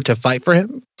one go to fight for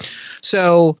him.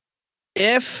 So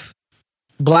if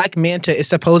Black Manta is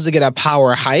supposed to get a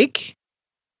power hike,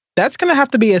 that's going to have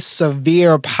to be a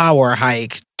severe power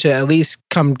hike to at least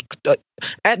come.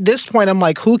 At this point, I'm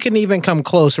like, who can even come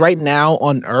close right now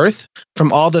on Earth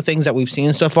from all the things that we've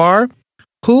seen so far?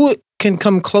 Who can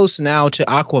come close now to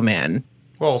Aquaman?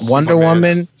 Well, Wonder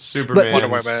Woman, Superman, Wonder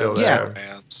Woman, still there.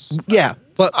 Yeah,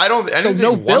 but I don't so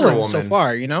no villains so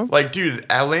far, Dude,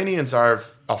 Atlanteans are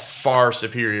a far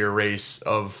superior race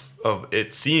of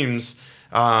it seems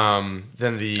than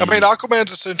the. I mean,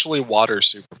 Aquaman's essentially water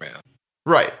Superman,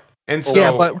 right? And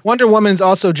so but Wonder Woman's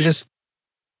also just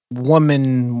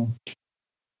woman.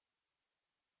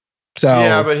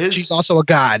 So but she's also a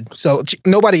god. So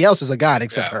nobody else is a god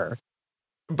except her.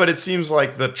 But it seems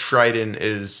like the Trident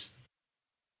is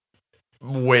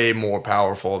way more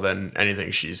powerful than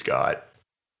anything she's got.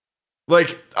 They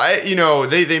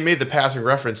made the passing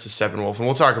reference to Steppenwolf, and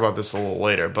we'll talk about this a little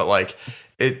later, but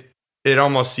it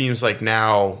almost seems like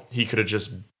now he could have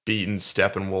just beaten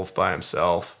Steppenwolf by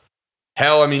himself.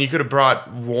 Hell, I mean, he could have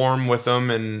brought Worm with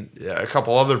him and a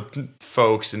couple other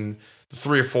folks, and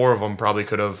 3 or 4 of them probably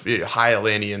could have, high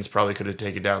Atlanteans probably could have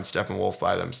taken down Steppenwolf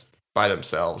by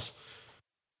themselves.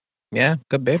 Yeah,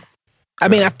 good babe. I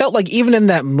mean, I felt like even in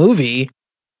that movie,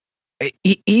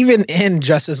 even in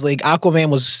Justice League, Aquaman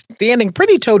was standing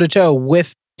pretty toe to toe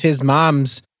with his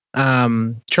mom's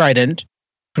trident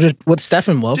with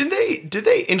Steppenwolf. Did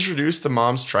they introduce the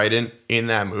mom's trident in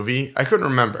that movie? I couldn't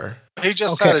remember. He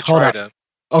just had a trident.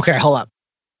 Okay, hold up.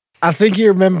 I think you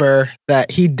remember that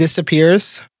he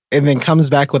disappears and then comes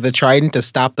back with a trident to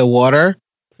stop the water.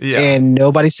 Yeah. And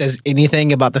nobody says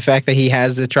anything about the fact that he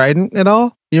has the trident at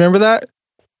all. You remember that?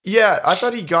 Yeah, I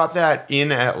thought he got that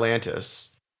in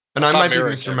Atlantis. And I might be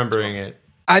misremembering it.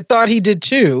 I thought he did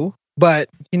too, but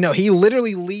he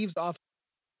literally leaves off.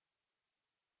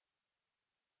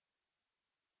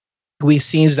 We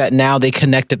seems that now they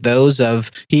connected those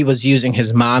of he was using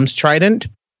his mom's trident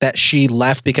that she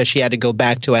left because she had to go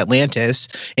back to Atlantis,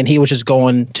 and he was just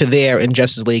going to there in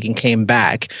Justice League and came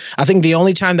back. I think the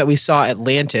only time that we saw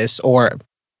Atlantis, or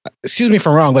excuse me if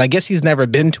I'm wrong, but I guess he's never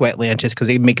been to Atlantis because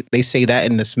they say that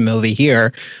in this movie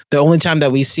here. The only time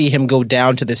that we see him go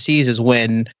down to the seas is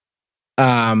when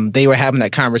they were having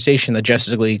that conversation, the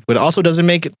Justice League, but it also doesn't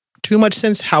make too much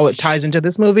sense how it ties into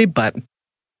this movie, but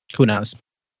who knows?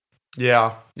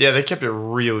 Yeah, they kept it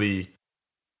really,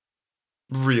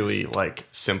 really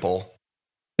simple.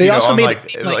 They You know, also made unlike-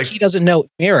 it seem like like- he doesn't know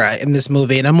Mira in this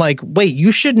movie, and I'm like, wait,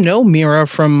 you should know Mira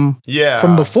from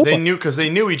before. They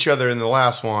knew each other in the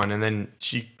last one, and then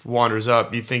she wanders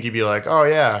up. You think he'd be like, "Oh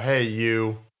yeah, hey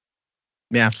you."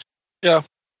 Yeah. Yeah.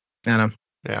 I know.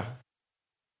 Yeah.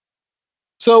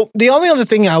 So the only other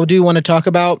thing I do want to talk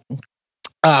about,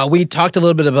 we talked a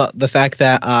little bit about the fact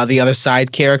that the other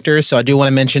side characters. So I do want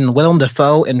to mention Willem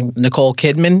Dafoe and Nicole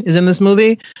Kidman is in this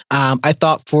movie. I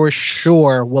thought for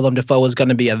sure Willem Dafoe was going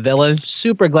to be a villain.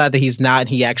 Super glad that he's not.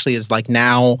 He actually is like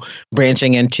now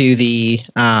branching into the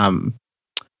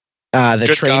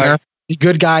Good trainer. guy.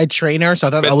 Good guy trainer. So I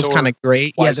thought that was Mentor. kind of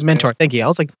great. Yeah, Wise the mentor. man. Thank you. I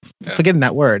was like Yeah. forgetting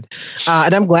that word.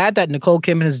 And I'm glad that Nicole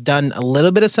Kidman has done a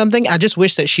little bit of something. I just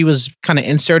wish that she was kind of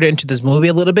inserted into this movie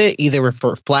a little bit, either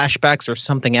for flashbacks or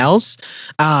something else.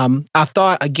 I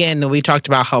thought, again, that we talked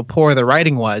about how poor the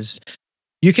writing was.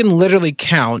 You can literally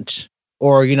count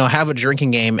or, have a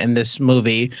drinking game in this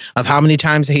movie of how many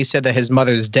times he said that his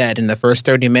mother's dead in the first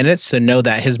 30 minutes to know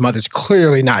that his mother's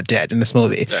clearly not dead in this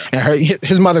movie. Yeah. And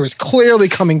his mother is clearly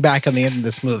coming back on the end of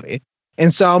this movie.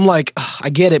 And so I'm like,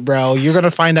 I get it, bro. You're going to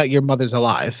find out your mother's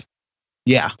alive.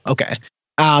 Yeah. Okay.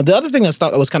 The other thing I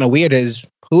thought was kind of weird is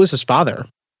who is his father?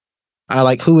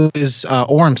 Who is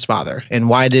Orm's father? And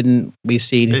why didn't we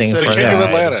see anything said The for he king that?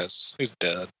 of died. Atlantis. He's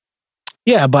dead.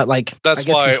 Yeah, but like, That's I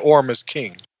guess why Orm is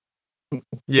king.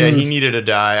 Yeah, he needed to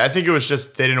die. I think it was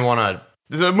just they didn't want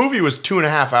to. The movie was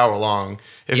 2.5 hour long.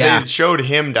 If Yeah. they showed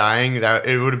him dying, that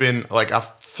it would have been like a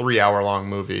 3 hour long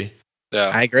movie. Yeah.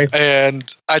 I agree.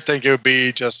 And I think it would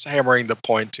be just hammering the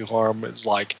point to harm. It's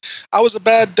like, I was a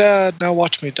bad dad. Now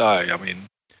watch me die. I mean,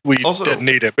 we Also- didn't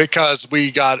need it because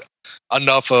we got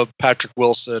enough of Patrick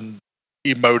Wilson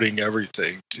emoting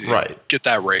everything to Right. get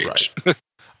that rage. Right.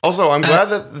 Also, I'm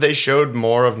glad that they showed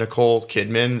more of Nicole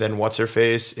Kidman than what's her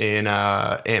face in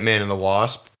Ant-Man and the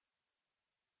Wasp.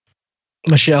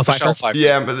 Michelle Pfeiffer. Michelle Pfeiffer.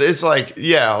 Yeah, but it's like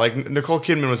Nicole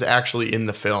Kidman was actually in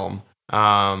the film.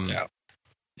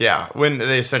 Yeah, when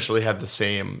they essentially had the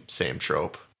same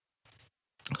trope.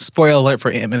 Spoiler alert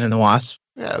for Ant-Man and the Wasp.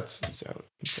 Yeah, it's out.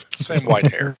 Same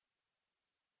white hair.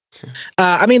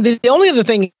 I mean, the only other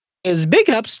thing is big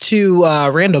ups to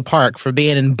Randall Park for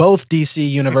being in both DC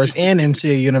Universe and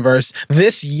MCU Universe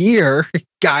this year,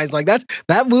 guys. Like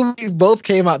that movie both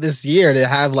came out this year to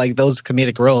have like those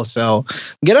comedic roles. So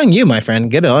good on you, my friend.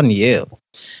 Good on you.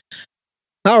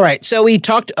 All right, so we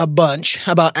talked a bunch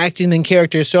about acting and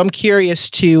characters. So I'm curious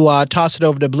to toss it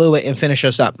over to Blewett and finish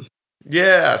us up.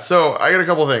 Yeah, so I got a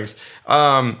couple things.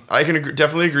 I can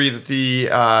definitely agree that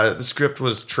the script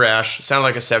was trash. Sounded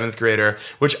like a 7th grader,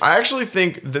 which I actually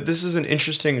think that this is an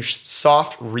interesting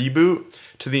soft reboot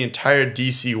to the entire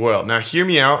DC world. Now, hear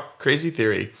me out. Crazy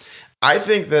theory. I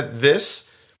think that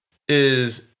this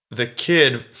is the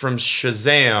kid from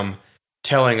Shazam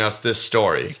telling us this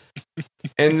story.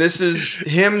 And this is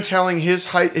him telling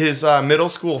his middle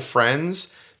school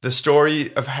friends the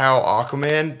story of how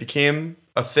Aquaman became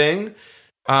a thing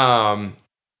after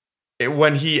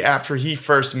he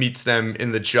first meets them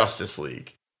in the Justice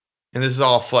League. And this is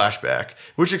all flashback,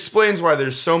 which explains why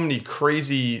there's so many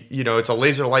crazy, it's a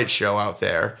laser light show out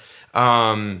there.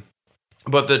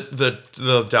 But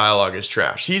the dialogue is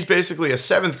trash. He's basically a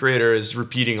 7th grader is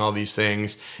repeating all these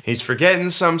things. He's forgetting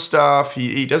some stuff.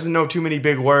 He doesn't know too many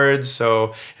big words.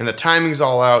 And the timing's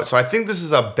all out. So I think this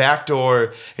is a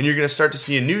backdoor, and you're going to start to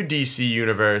see a new DC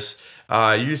universe.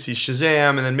 You see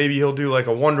Shazam, and then maybe he'll do like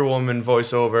a Wonder Woman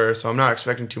voiceover. So I'm not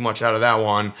expecting too much out of that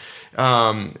one.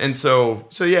 And so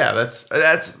yeah, that's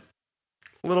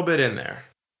a little bit in there.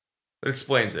 It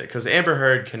explains it because Amber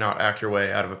Heard cannot act her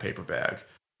way out of a paper bag.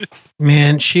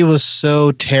 Man, she was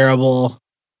so terrible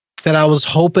that I was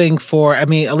hoping for, at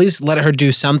least let her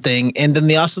do something. And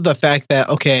then also the fact that,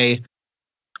 okay,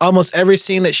 almost every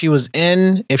scene that she was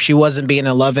in, if she wasn't being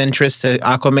a love interest to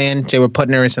Aquaman, they were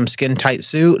putting her in some skin tight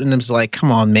suit. And it was like,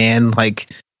 come on, man.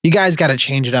 Like, you guys got to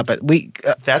change it up.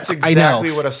 That's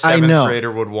exactly what a 7th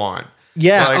grader would want.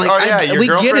 Yeah. Like, your we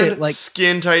girlfriend, get it. Like,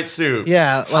 skin tight suit.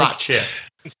 Yeah. Hot chick.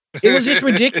 It was just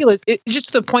ridiculous. It's just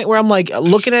to the point where I'm like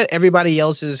looking at everybody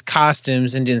else's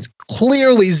costumes and just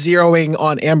clearly zeroing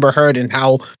on Amber Heard and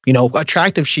how,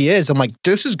 attractive she is. I'm like,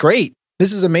 this is great.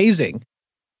 This is amazing.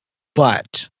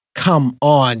 But come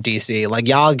on, DC. Like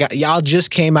y'all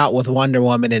just came out with Wonder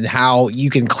Woman and how you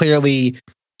can clearly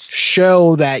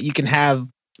show that you can have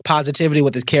positivity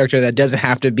with this character that doesn't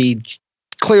have to be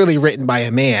clearly written by a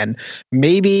man.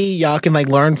 Maybe y'all can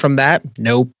learn from that.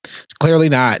 Nope, it's clearly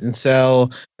not. And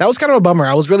so that was kind of a bummer.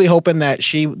 I was really hoping that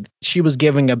she was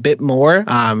giving a bit more.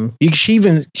 She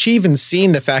even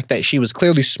seen the fact that she was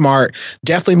clearly smart,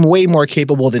 definitely way more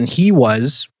capable than he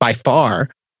was by far.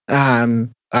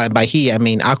 by he, I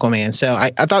mean Aquaman. So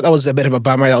I thought that was a bit of a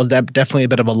bummer. That was definitely a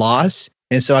bit of a loss.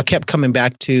 And so I kept coming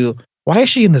back to, why is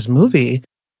she in this movie?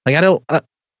 Like, I don't.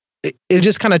 It's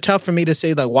just kind of tough for me to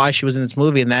say like why she was in this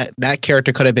movie, and that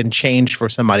character could have been changed for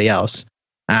somebody else.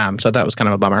 So that was kind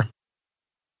of a bummer.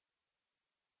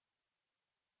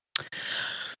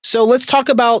 So let's talk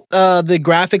about the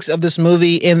graphics of this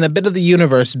movie and the bit of the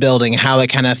universe building, how it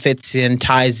kind of fits in,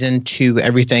 ties into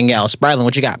everything else. Brylan,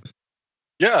 what you got?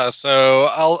 Yeah, so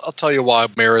I'll tell you why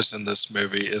Mara's in this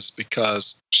movie is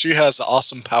because she has the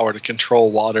awesome power to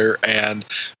control water, and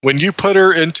when you put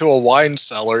her into a wine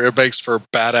cellar, it makes for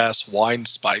badass wine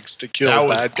spikes to kill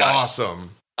bad guys.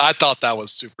 Awesome. I thought that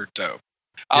was super dope.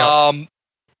 Yep.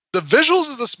 The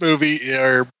visuals of this movie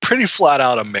are pretty flat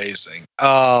out amazing.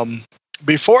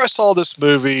 Before I saw this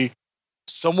movie,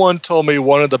 someone told me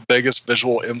one of the biggest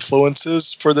visual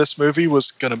influences for this movie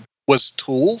was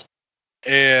Tool.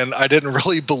 And I didn't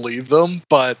really believe them,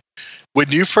 but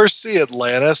when you first see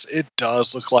Atlantis, it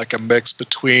does look like a mix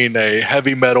between a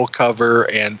heavy metal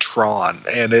cover and Tron,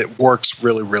 and it works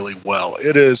really, really well.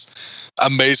 It is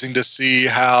amazing to see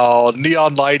how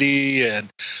neon lighty and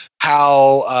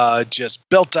how just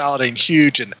built out and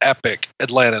huge and epic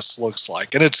Atlantis looks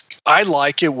like. And I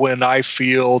like it when I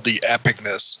feel the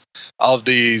epicness of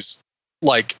these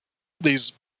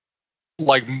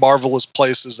marvelous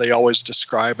places they always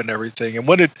describe and everything. And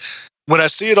when I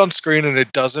see it on screen and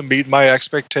it doesn't meet my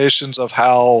expectations of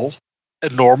how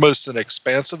enormous and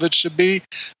expansive it should be,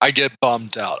 I get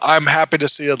bummed out. I'm happy to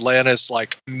see Atlantis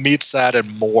meets that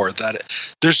and more.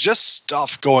 There's just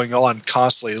stuff going on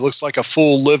constantly. It looks like a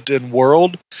full lived-in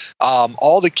world.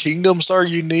 All the kingdoms are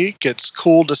unique. It's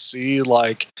cool to see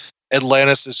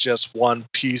Atlantis is just one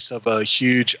piece of a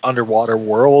huge underwater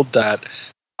world that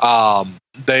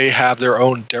they have their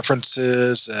own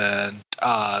differences and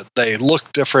they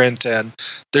look different, and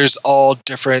there's all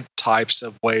different types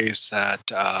of ways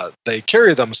that they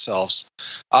carry themselves.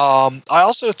 I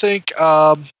also think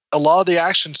a lot of the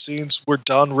action scenes were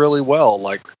done really well.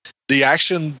 Like the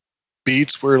action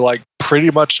beats were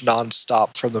pretty much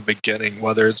nonstop from the beginning,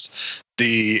 whether it's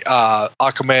the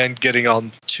Aquaman getting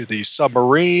onto the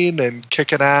submarine and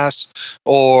kicking ass,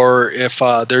 or if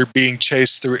they're being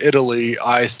chased through Italy.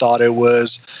 I thought it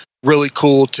was really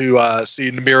cool to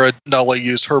see Namira not only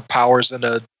use her powers in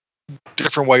a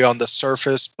different way on the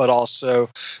surface, but also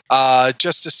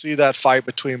just to see that fight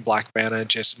between Black Manta and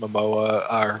Jason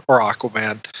Momoa or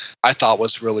Aquaman, I thought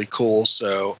was really cool.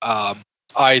 So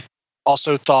I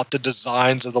also thought the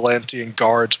designs of the Lantean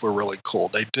guards were really cool.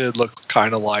 They did look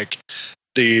kind of like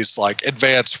these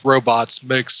advanced robots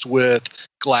mixed with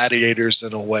gladiators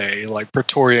in a way, like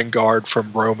Praetorian Guard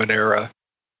from Roman era.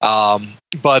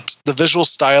 But the visual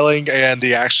styling and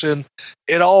the action,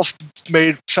 it all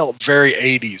felt very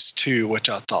 80s too, which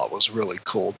I thought was really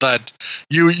cool. That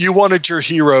you wanted your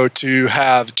hero to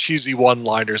have cheesy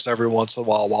one-liners every once in a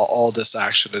while all this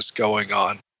action is going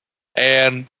on.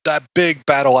 And that big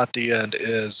battle at the end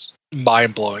is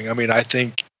mind-blowing. I mean, I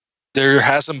think there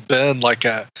hasn't been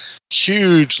a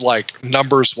huge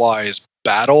numbers-wise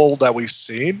battle that we've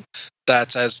seen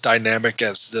that's as dynamic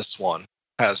as this one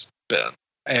has been.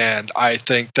 And I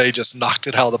think they just knocked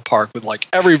it out of the park with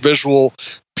every visual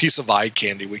piece of eye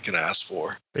candy we can ask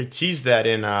for. They teased that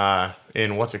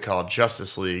in what's it called,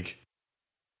 Justice League.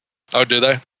 Oh, do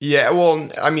they? Yeah, well,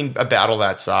 I mean, a battle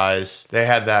that size. They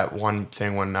had that one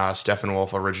thing when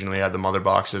Steppenwolf originally had the mother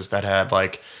boxes that had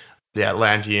the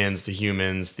Atlanteans, the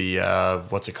humans, the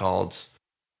what's it called?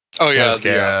 Oh yeah,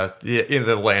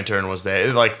 the lantern was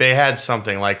there. They had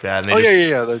something like that. And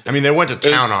yeah. I mean, they went to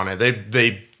town on it.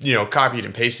 They copied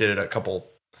and pasted it a couple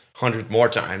hundred more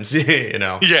times.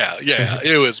 Yeah.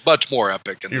 It was much more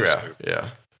epic in this movie.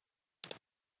 Yeah.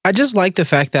 I just like the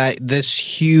fact that this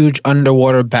huge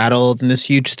underwater battle and this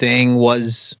huge thing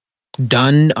was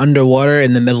done underwater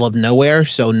in the middle of nowhere,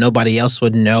 so nobody else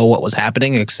would know what was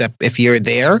happening except if you're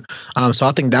there. So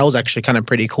I think that was actually kind of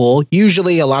pretty cool.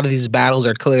 Usually a lot of these battles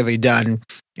are clearly done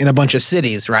in a bunch of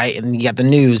cities, right? And you got the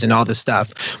news and all this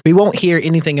stuff. We won't hear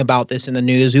anything about this in the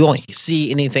news. We won't see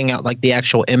anything out the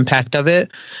actual impact of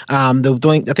it.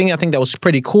 The thing I think that was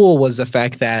pretty cool was the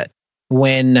fact that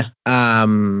when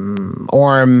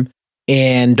Orm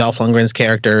and Dolph Lundgren's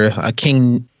character,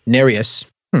 King Nereus,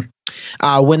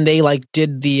 when they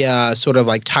did the sort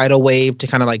of tidal wave to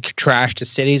kind of trash the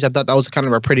cities, I thought that was kind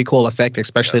of a pretty cool effect,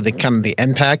 especially the kind of the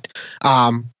impact.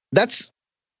 I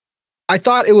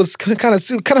thought it was kind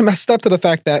of messed up to the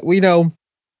fact that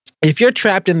if you're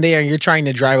trapped in there and you're trying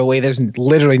to drive away, there's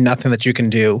literally nothing that you can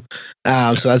do.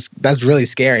 So that's really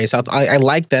scary. So I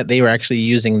like that they were actually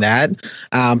using that.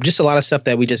 Just a lot of stuff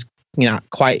that we just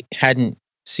quite hadn't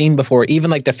seen before. Even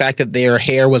like the fact that their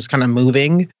hair was kind of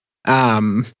moving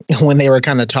when they were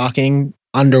kind of talking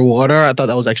underwater. I thought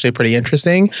that was actually pretty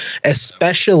interesting,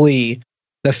 especially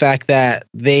the fact that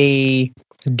they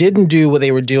didn't do what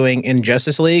they were doing in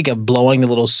Justice League of blowing the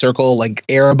little circle like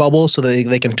air bubble so that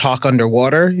they can talk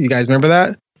underwater. You guys remember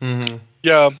that? Mm-hmm.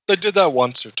 Yeah, they did that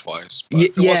once or twice, but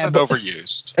it wasn't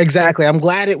overused. Exactly. I'm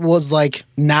glad it was like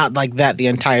not like that the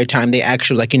entire time. They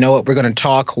actually like, you know what, we're going to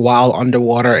talk while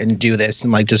underwater and do this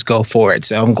and like just go for it.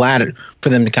 So I'm glad for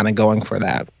them to kind of going for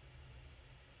that.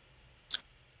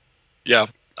 Yeah.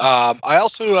 I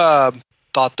also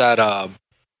thought that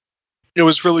it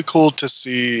was really cool to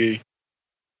see.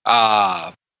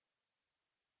 Oh,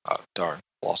 darn,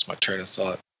 lost my train of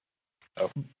thought.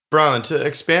 Oh. Brian, to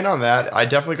expand on that, I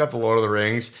definitely got the Lord of the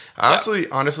Rings. I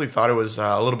honestly thought it was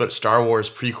a little bit Star Wars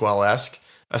prequel-esque,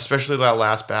 especially that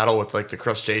last battle with like the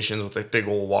crustaceans with like big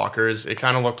old walkers. It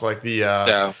kind of looked like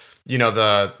the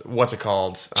what's it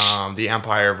called? The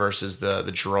Empire versus the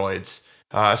droids,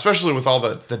 especially with all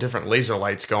the different laser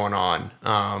lights going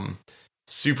on.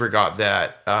 Super got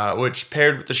that, which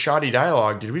paired with the shoddy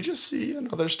dialogue. Did we just see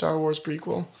another Star Wars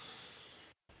prequel?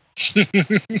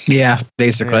 Yeah,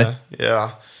 basically.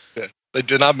 Yeah. They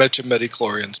did not mention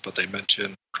midichlorians, but they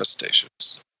mentioned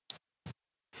crustaceans.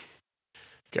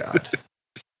 God.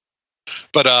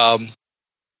 But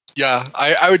yeah,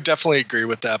 I would definitely agree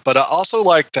with that. But I also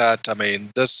like that. I mean,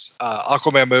 this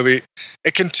Aquaman movie,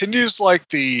 it continues like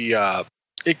the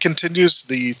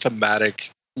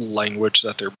thematic language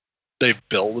that they've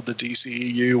built with the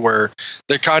DCEU, where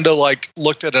they kind of like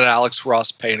looked at an Alex Ross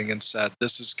painting and said,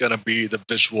 "This is going to be the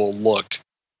visual look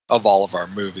of all of our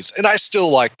movies." And I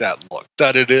still like that look,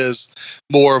 that it is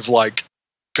more of like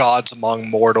gods among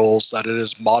mortals, that it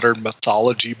is modern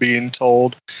mythology being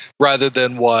told, rather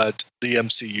than what the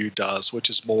MCU does, which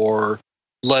is more,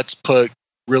 let's put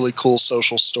really cool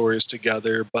social stories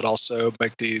together, but also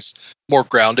make these more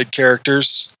grounded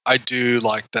characters. I do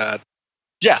like that.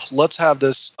 Yeah, let's have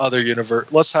this other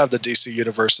universe, let's have the DC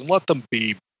universe, and let them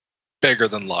be bigger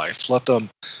than life. Let them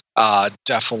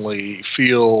definitely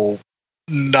feel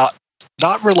not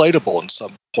relatable in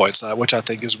some points, which I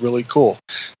think is really cool.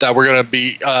 That we're going to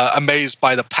be amazed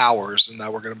by the powers, and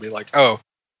that we're going to be like, oh,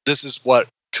 this is what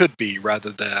could be, rather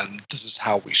than this is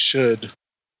how we should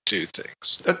do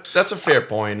things. That's a fair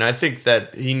point. And I think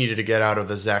that he needed to get out of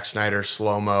the Zack Snyder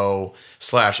slow-mo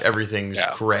 / everything's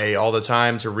gray all the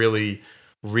time to really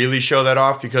show that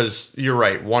off, because you're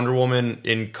right. Wonder Woman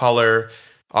in color,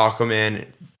 Aquaman,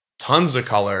 tons of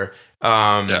color.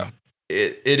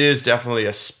 It is definitely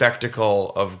a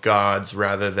spectacle of gods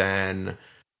rather than,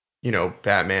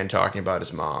 Batman talking about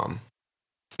his mom.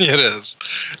 It is.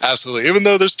 Absolutely. Even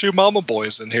though there's two mama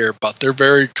boys in here, but they're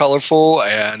very colorful,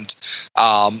 and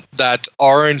that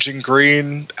orange and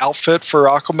green outfit for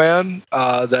Aquaman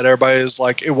that everybody is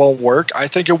like, it won't work. I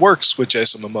think it works with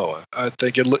Jason Momoa. I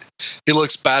think he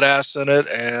looks badass in it,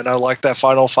 and I like that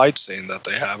final fight scene that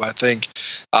they have. I think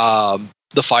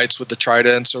the fights with the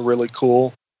tridents are really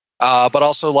cool. But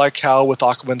also like how with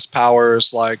Aquaman's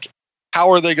powers, like how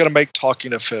are they going to make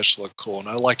talking to fish look cool? And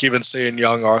I like even seeing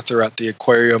young Arthur at the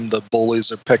aquarium, the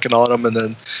bullies are picking on him, and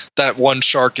then that one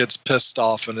shark gets pissed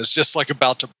off and is just like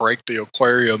about to break the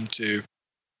aquarium to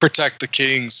protect the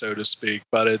king, so to speak.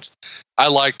 But I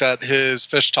like that his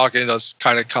fish talking just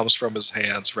kind of comes from his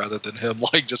hands rather than him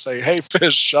like just saying, "Hey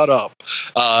fish, shut up."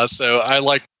 So I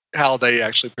like how they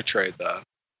actually portrayed that.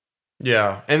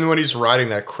 Yeah, and when he's riding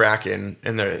that Kraken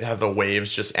and they have the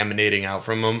waves just emanating out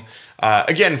from him.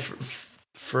 Again,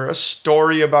 for a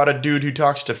story about a dude who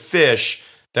talks to fish,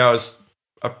 that was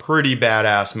a pretty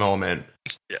badass moment.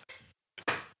 Yeah.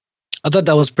 I thought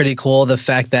that was pretty cool, the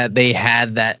fact that they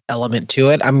had that element to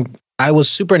it. I was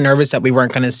super nervous that we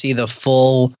weren't going to see the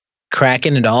full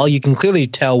Kraken at all. You can clearly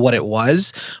tell what it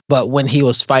was, but when he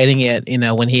was fighting it,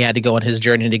 when he had to go on his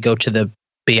journey to go to the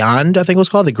Beyond, I think it was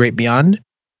called, the Great Beyond.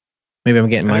 Maybe I'm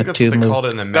getting my two. They called it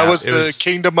in the map. That was the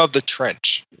Kingdom of the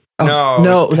Trench.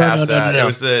 No. It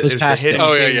was the hidden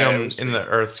kingdom in the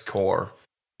Earth's core.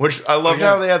 Which I loved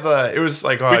how they had it was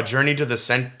like a Journey to the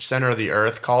Center of the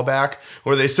Earth callback,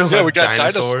 where they still have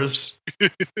dinosaurs. I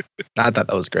thought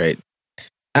that was great.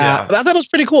 I thought it was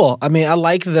pretty cool. I mean, I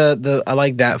like I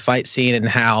like that fight scene and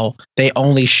how they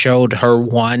only showed her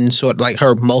one sort, like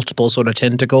her multiple sort of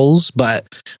tentacles,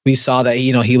 but we saw that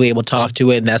he was able to talk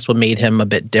to it, and that's what made him a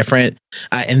bit different.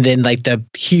 And then like the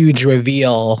huge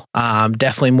reveal,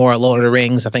 definitely more Lord of the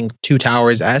Rings, I think Two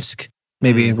Towers-esque,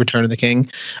 maybe Return of the King.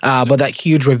 But that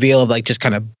huge reveal of like just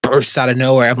kind of bursts out of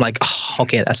nowhere. I'm like, oh,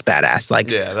 okay, that's badass. Like,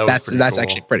 that's cool.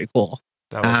 Actually pretty cool.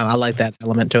 I like that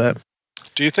element to it.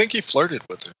 Do you think he flirted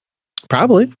with her?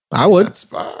 Probably. I would.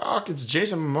 It's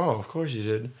Jason Momoa. Of course you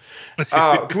did.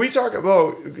 Can we talk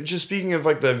about, just speaking of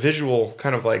like the visual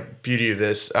kind of like beauty of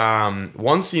this,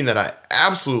 one scene that I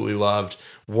absolutely loved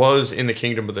was in the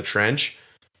Kingdom of the Trench.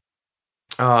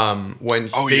 When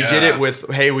they did it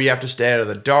with, hey, we have to stay out of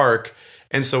the dark.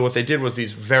 And so what they did was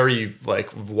these very like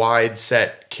wide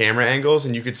set camera angles,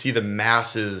 and you could see the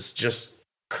masses just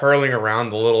curling around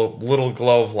the little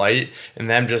glow of light and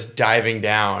them just diving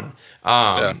down.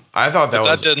 I thought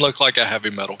that didn't look like a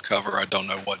heavy metal cover. I don't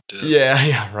know what did.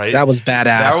 Yeah, right. That was badass.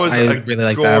 That was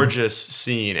really gorgeous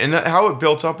scene, and how it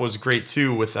built up was great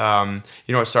too. With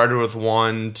it started with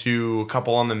 1, 2, a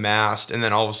couple on the mast, and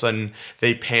then all of a sudden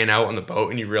they pan out on the boat,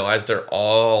 and you realize they're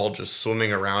all just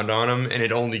swimming around on them, and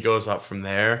it only goes up from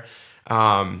there.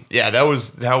 That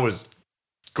was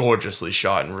gorgeously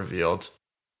shot and revealed.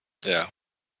 Yeah.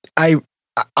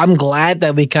 I'm glad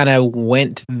that we kind of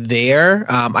went there.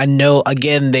 I know,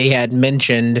 again, they had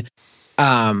mentioned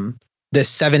the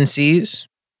 7 seas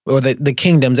or the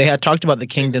kingdoms. They had talked about the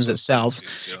kingdoms itself,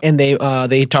 and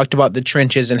they talked about the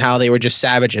trenches and how they were just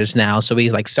savages now. So we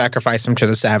like sacrificed them to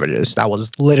the savages. That was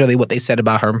literally what they said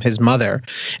about his mother.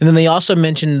 And then they also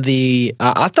mentioned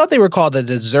I thought they were called the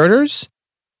deserters,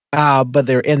 but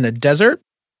they're in the desert.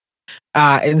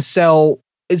 And so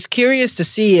it's curious to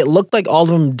see. It looked like all of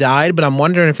them died, but I'm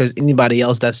wondering if there's anybody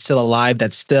else that's still alive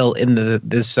that's still in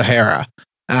the Sahara.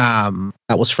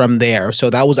 That was from there. So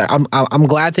that was. I'm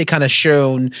glad they kind of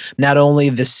shown not only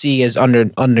the sea is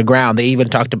underground. They even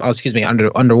talked about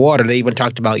underwater. They even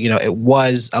talked about it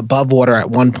was above water at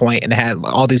one point and had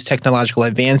all these technological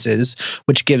advances,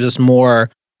 which gives us more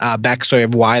backstory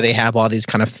of why they have all these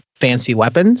kind of fancy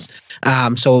weapons.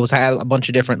 So it had a bunch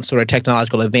of different sort of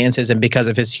technological advances, and because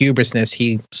of his hubrisness,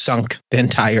 he sunk the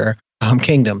entire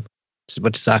kingdom,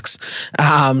 which sucks.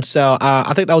 So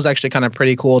I think that was actually kind of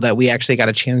pretty cool that we actually got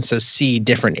a chance to see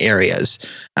different areas,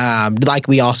 like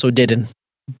we also did in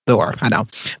Thor. I know,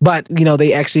 but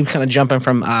they actually kind of jumping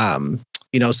from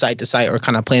site to site or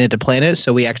kind of planet to planet.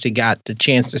 So we actually got the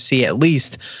chance to see at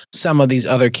least some of these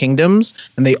other kingdoms,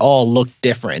 and they all look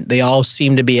different. They all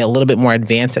seem to be a little bit more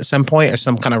advanced at some point or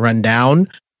some kind of run down,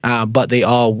 but they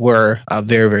all were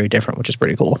very, very different, which is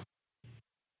pretty cool.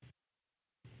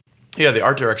 Yeah, the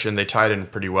art direction, they tied in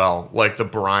pretty well. Like the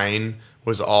brine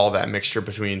was all that mixture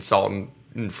between salt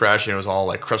and fresh, and it was all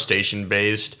like crustacean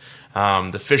based.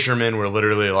 The fishermen were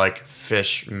literally like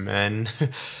fishmen.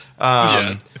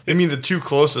 I mean, the 2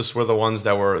 closest were the ones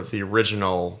that were the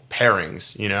original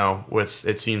pairings, with,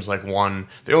 it seems like one,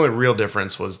 the only real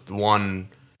difference was one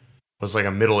was like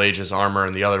a Middle Ages armor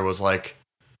and the other was like,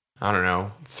 I don't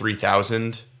know,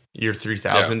 3000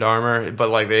 armor,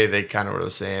 but like they kind of were the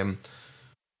same.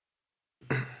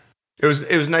 It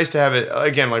was nice to have it,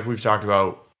 again, like we've talked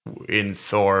about in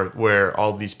Thor, where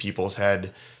all these peoples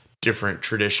had different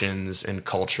traditions and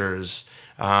cultures.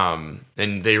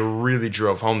 And they really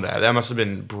drove home that must have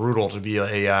been brutal to be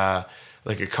a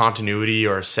continuity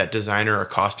or a set designer or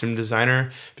costume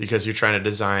designer, because you're trying to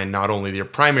design not only your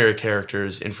primary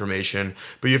characters' information,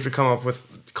 but you have to come up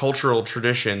with cultural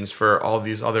traditions for all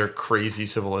these other crazy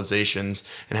civilizations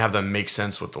and have them make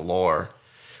sense with the lore.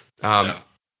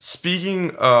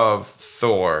 Speaking of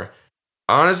Thor,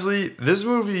 honestly, this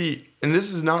movie, and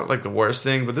this is not like the worst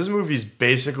thing, but this movie's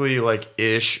basically like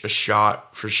a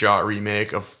shot for shot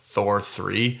remake of Thor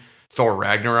 3, Thor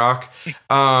Ragnarok.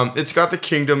 It's got the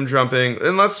kingdom jumping,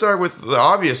 and let's start with the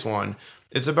obvious one.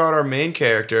 It's about our main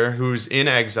character who's in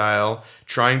exile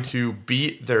trying to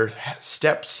beat their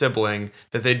step sibling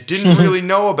that they didn't really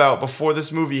know about before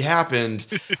this movie happened,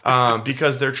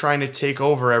 because they're trying to take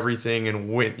over everything and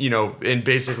win, and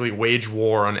basically wage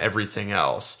war on everything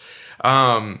else.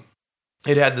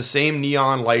 It had the same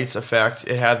neon lights effect.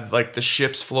 It had like the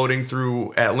ships floating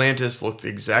through Atlantis looked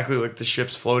exactly like the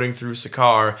ships floating through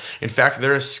Sakaar. In fact,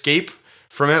 their escape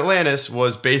from Atlantis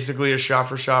was basically a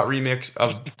shot-for-shot remix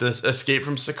of the Escape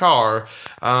from Sakaar,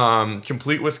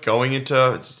 complete with going into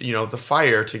the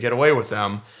fire to get away with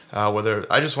them.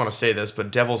 I just want to say this,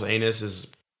 but Devil's Anus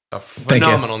is a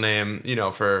phenomenal name,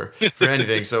 for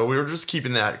anything. So we were just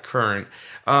keeping that current.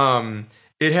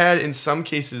 It had, in some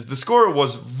cases, the score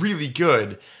was really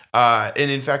good,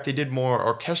 and in fact, they did more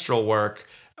orchestral work.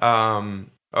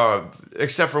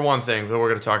 Except for one thing that we're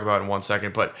going to talk about in 1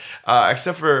 second, but I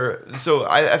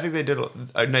think they did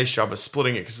a nice job of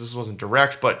splitting it because this wasn't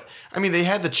direct, but I mean, they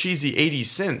had the cheesy 80s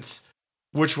synths,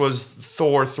 which was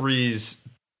Thor 3's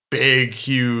big,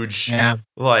 huge,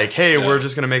 we're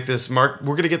just going to make this, we're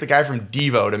going to get the guy from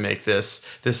Devo to make this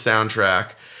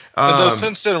soundtrack. But those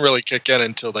synths didn't really kick in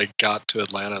until they got to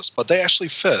Atlantis, but they actually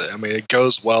fit. I mean, it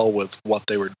goes well with what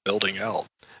they were building out.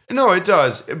 No, it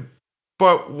does.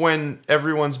 But when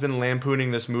everyone's been lampooning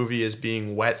this movie as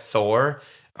being wet Thor,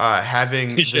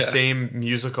 having the same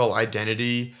musical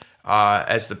identity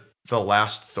as the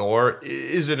last Thor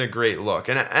isn't a great look.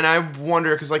 And I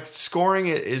wonder, because like scoring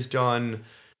it is done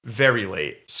very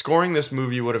late. Scoring this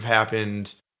movie would have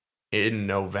happened in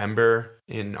November,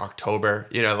 in October.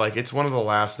 You know, like it's one of the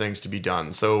last things to be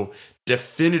done. So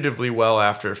definitively well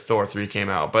after Thor 3 came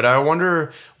out. But I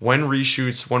wonder when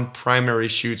primary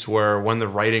shoots were, when the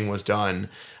writing was done.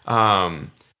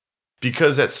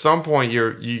 Because at some point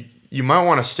you might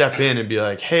want to step in and be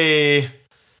like, hey,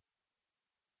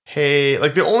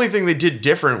 like the only thing they did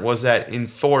different was that in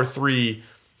Thor 3,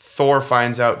 Thor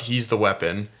finds out he's the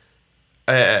weapon.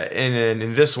 And then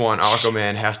in this one,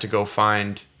 Aquaman has to go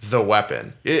find the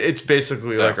weapon. It's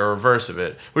basically like a reverse of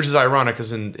it, which is ironic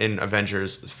because in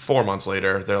Avengers, 4 months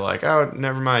later, they're like, oh,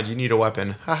 never mind, you need a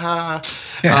weapon. Haha.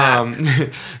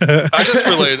 I just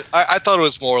related. I thought it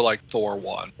was more like Thor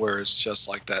 1, where it's just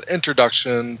like that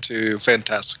introduction to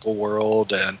fantastical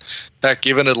world, and heck,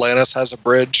 even Atlantis has a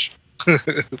bridge.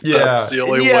 That's the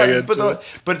only way into it.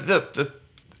 But the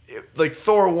like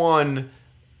Thor 1,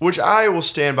 which I will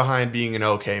stand behind being an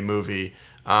okay movie.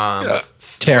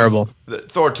 Terrible.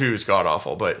 Thor 2 is god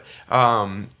awful, but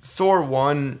Thor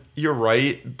 1, you're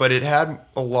right, but it had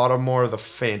a lot of more of the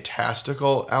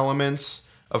fantastical elements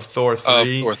of Thor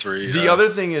 3. Thor 3, The other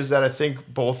thing is that I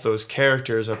think both those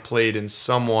characters are played in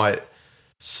somewhat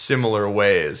similar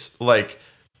ways. Like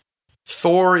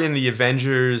Thor in the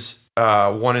Avengers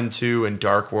 1 and 2 and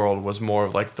Dark World was more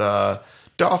of like the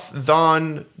doth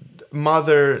thon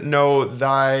mother know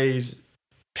thy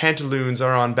pantaloons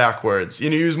are on backwards. You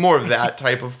know, he was more of that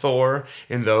type of Thor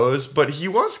in those, but he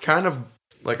was kind of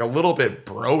like a little bit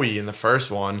bro-y in the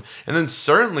first one. And then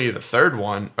certainly the third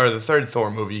one, or the third Thor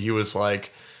movie, he was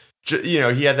like, you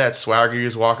know, he had that swagger. He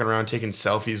was walking around taking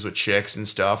selfies with chicks and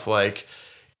stuff. Like,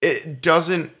 it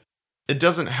doesn't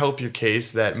help your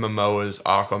case that Momoa's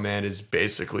Aquaman is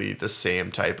basically the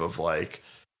same type of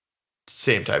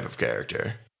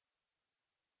character.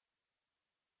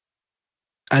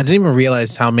 I didn't even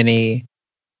realize how many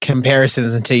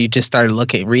comparisons until you just started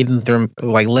reading through,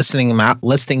 like listing them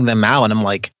out, and I'm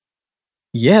like,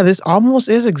 yeah, this almost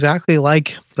is exactly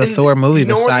like the Thor movie.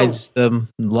 Besides the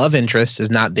love interest is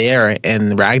not there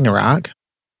in Ragnarok.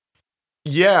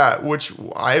 Yeah, which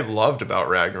I loved about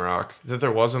Ragnarok, that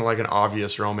there wasn't like an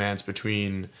obvious romance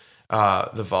between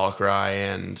the Valkyrie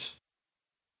and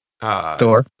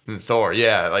Thor.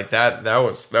 Yeah, like that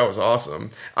was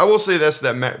awesome. I will say this,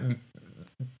 that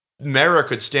Mera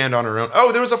could stand on her own.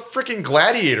 Oh, there was a freaking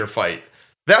gladiator fight.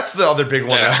 That's the other big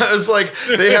one. Yeah. I was like,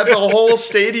 they had the whole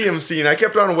stadium scene. I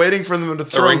kept on waiting for them to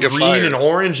throw green and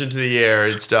orange into the air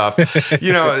and stuff.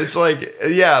 You know, it's like,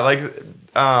 yeah, like,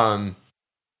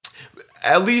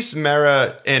 at least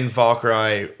Mera and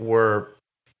Valkyrie one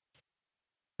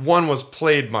was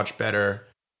played much better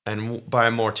and by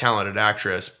a more talented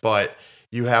actress, but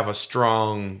you have a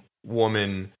strong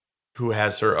woman who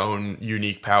has her own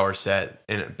unique power set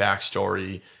and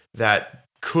backstory that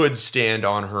could stand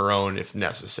on her own if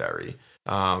necessary.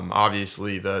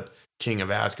 Obviously, the King of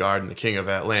Asgard and the King of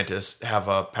Atlantis have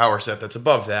a power set that's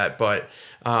above that, but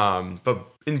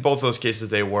in both those cases,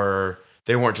 they weren't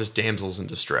just damsels in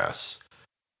distress.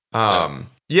 And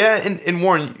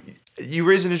Warren, you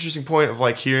raise an interesting point of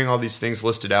like hearing all these things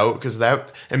listed out, because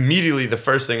that immediately the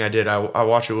first thing I did, I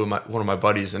watched it with one of my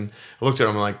buddies, and I looked at him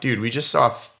and I'm like, dude, we just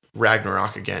saw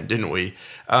Ragnarok again, didn't we?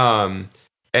 And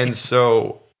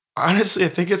so honestly, I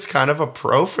think it's kind of a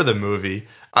pro for the movie.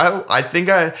 I think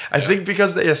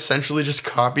because they essentially just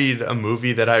copied a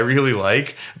movie that I really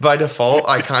like, by default,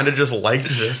 I kind of just liked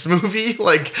this movie.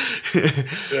 Like,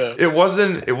 it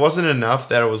wasn't enough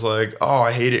that it was like, oh,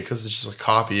 I hate it because it's just a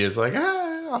copy. It's like,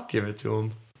 I'll give it to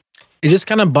them. It's just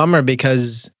kind of bummer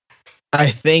because I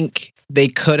think they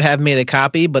could have made a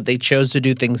copy, but they chose to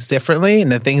do things differently.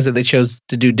 And the things that they chose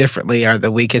to do differently are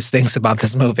the weakest things about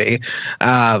this movie,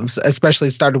 especially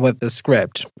starting with the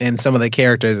script and some of the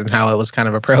characters and how it was kind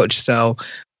of approached. So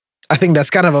I think that's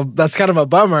kind of a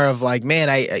bummer of like, man,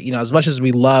 as much as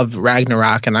we love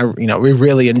Ragnarok and we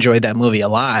really enjoyed that movie a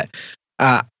lot.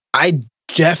 I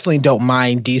definitely don't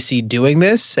mind DC doing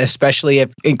this, especially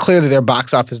if, and clearly their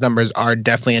box office numbers are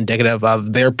definitely indicative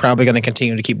of they're probably going to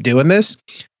continue to keep doing this.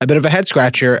 A bit of a head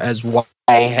scratcher as why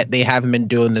they haven't been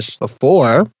doing this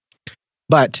before,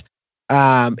 but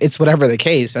it's whatever the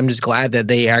case. I'm just glad that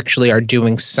they actually are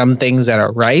doing some things that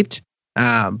are right.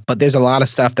 But there's a lot of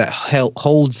stuff that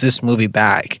holds this movie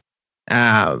back.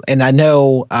 And I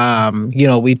know,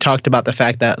 we talked about the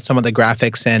fact that some of the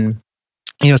graphics and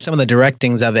some of the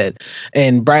directings of it,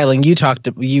 and Brylan, you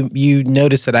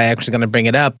noticed that I actually going to bring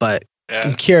it up, but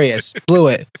I'm curious. Blew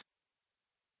it.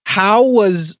 How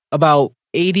was about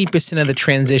 80% of the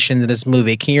transitions in this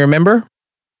movie? Can you remember?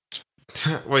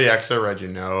 Well, yeah, because I read your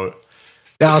note.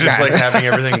 Okay. Just like having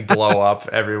everything blow up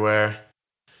everywhere.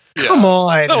 Come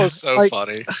on. That was so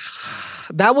funny.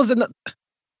 That was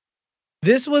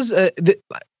this was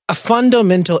a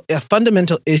fundamental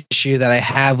issue that I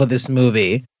have with this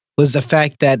movie was the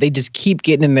fact that they just keep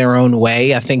getting in their own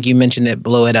way. I think you mentioned it,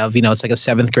 Blow It Up. It's like a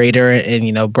 7th grader,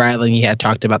 and Bradley, he had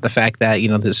talked about the fact that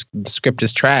the script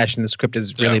is trash and the script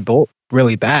is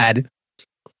really bad.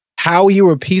 How you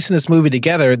were piecing this movie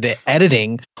together, the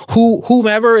editing,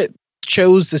 whomever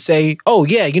chose to say, oh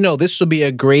yeah, this would be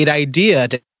a great idea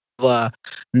to have a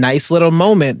nice little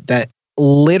moment that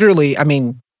literally, I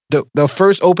mean, the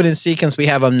first opening sequence, we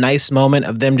have a nice moment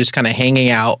of them just kind of hanging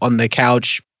out on the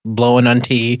couch, blowing on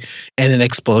tea, and an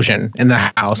explosion in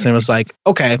the house. And it was like,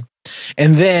 okay.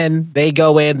 And then they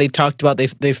go in, they talked about,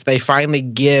 they finally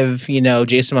give,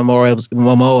 Jason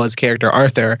Momoa's character,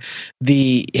 Arthur,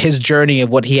 his journey of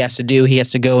what he has to do. He has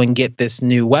to go and get this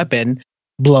new weapon,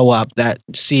 blow up that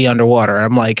sea underwater.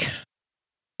 I'm like,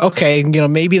 okay,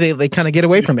 maybe they kind of get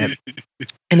away from it.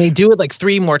 And they do it like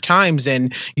 3 more times.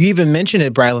 And you even mentioned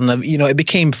it, Brylan, it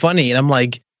became funny. And I'm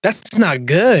like, that's not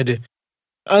good.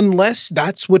 Unless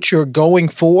that's what you're going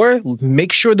for,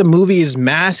 make sure the movie is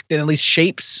masked and at least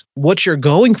shapes what you're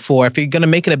going for. If you're going to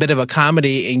make it a bit of a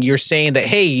comedy and you're saying that,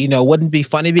 hey, wouldn't it be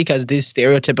funny because these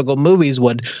stereotypical movies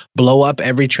would blow up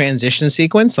every transition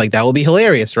sequence? Like, that would be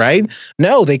hilarious, right?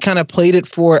 No, they kind of played it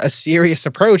for a serious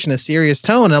approach and a serious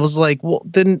tone. And I was like, well,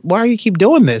 then why do you keep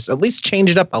doing this? At least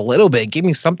change it up a little bit. Give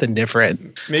me something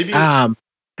different. Maybe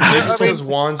because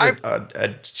Juan's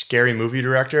a scary movie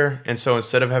director, and so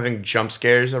instead of having jump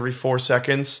scares every 4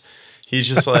 seconds, he's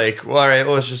just like, well, all right,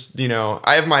 let's just,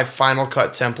 I have my Final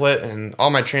Cut template, and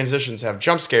all my transitions have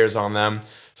jump scares on them,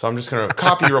 so I'm just going to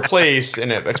copy, replace,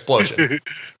 and an explosion.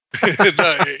 He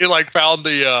found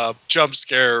the jump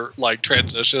scare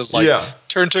transitions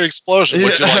turn to explosion.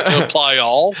 Would you like to apply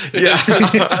all? Yeah.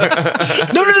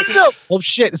 No. Oh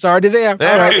shit, it's already there. All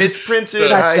right, it's printed.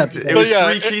 It was 3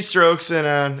 keystrokes,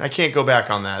 and I can't go back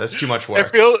on that. That's too much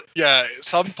work.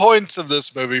 Some points of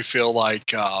this movie feel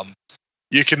like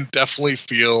you can definitely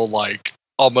feel like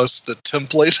almost the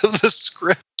template of the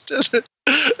script in it.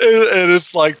 And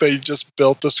it's like they just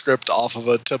built the script off of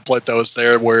a template that was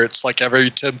there, where it's like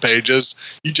every 10 pages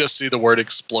you just see the word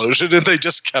explosion, and they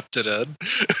just kept it in.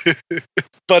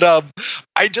 But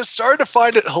I just started to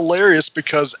find it hilarious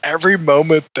because every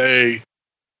moment they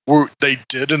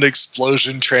did an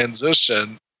explosion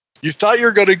transition, you thought you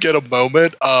were going to get a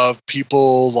moment of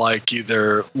people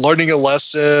either learning a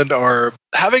lesson or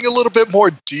having a little bit more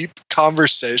deep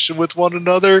conversation with one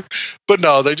another. But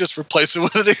no, they just replace it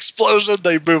with an explosion.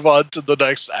 They move on to the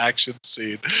next action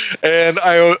scene. And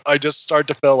I just start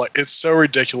to feel like it's so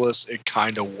ridiculous, it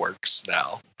kind of works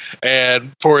now.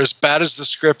 And for as bad as the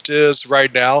script is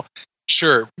right now,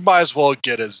 sure, might as well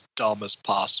get as dumb as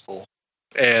possible.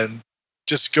 And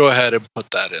just go ahead and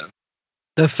put that in.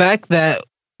 The fact that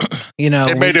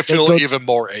it made it feel even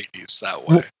more 80s that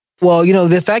way. Well,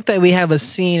 the fact that we have a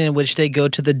scene in which they go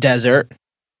to the desert,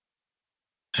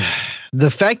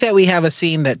 the fact that we have a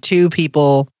scene that 2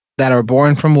 people that are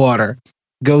born from water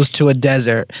goes to a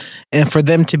desert, and for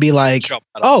them to be like,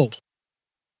 oh,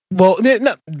 well,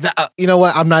 no, you know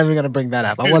what? I'm not even going to bring that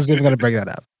up. I wasn't even going to bring that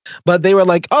up. But they were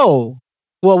like, oh,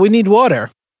 well, we need water.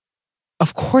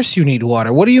 Of course you need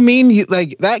water. What do you mean?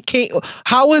 That can't.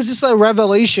 How is this a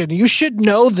revelation? You should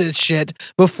know this shit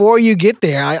before you get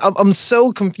there. I'm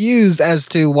so confused as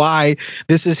to why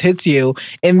this hits you.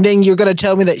 And then you're gonna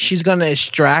tell me that she's gonna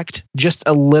extract just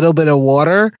a little bit of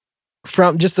water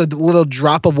from just a little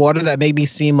drop of water that made me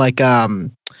seem like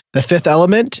the Fifth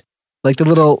Element, like the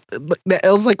little. It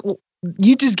was like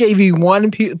you just gave me one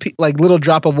little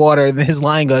drop of water, and his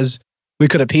line goes, "We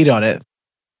could have peed on it."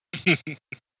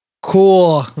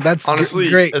 Cool. That's honestly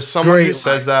great. As someone who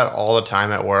says that all the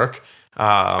time at work, could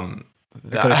have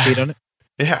peed on it.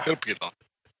 Yeah,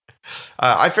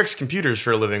 I fix computers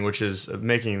for a living, which is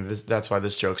making this. That's why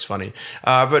this joke's funny.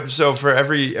 But so for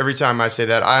every time I say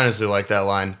that, I honestly like that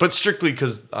line, but strictly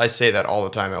because I say that all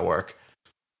the time at work.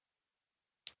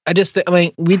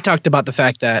 We talked about the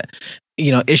fact that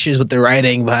issues with the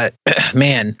writing, but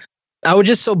man. I was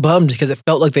just so bummed because it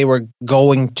felt like they were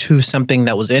going to something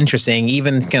that was interesting,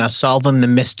 even kind of solving the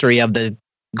mystery of the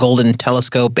golden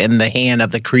telescope in the hand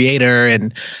of the creator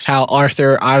and how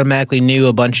Arthur automatically knew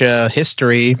a bunch of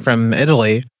history from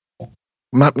Italy.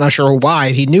 I'm not sure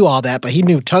why he knew all that, but he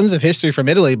knew tons of history from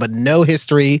Italy, but no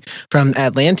history from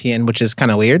Atlantean, which is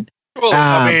kind of weird. Well,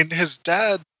 I mean, his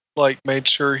dad made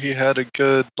sure he had a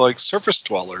good surface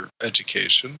dweller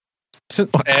education. So,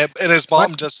 And his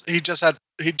mom just had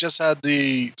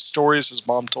the stories his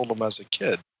mom told him as a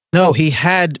kid. no, he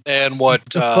had And what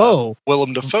Dafoe.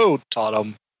 Willem Dafoe taught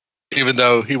him, even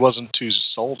though he wasn't too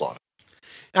sold on it.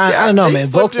 I don't know, man.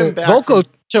 Volko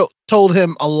told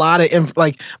him a lot of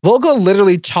Volko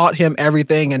literally taught him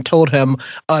everything and told him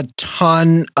a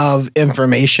ton of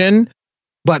information.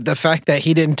 But the fact that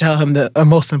he didn't tell him the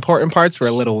most important parts were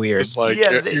a little weird. It's like,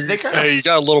 they you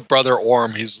got a little brother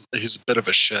Orm. He's a bit of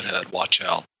a shithead. Watch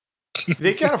out.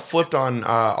 They kind of flipped on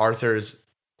Arthur's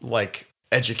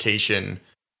education,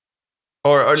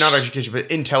 or not education, but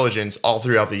intelligence all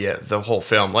throughout the whole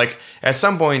film. Like at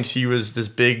some points, he was this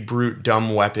big, brute,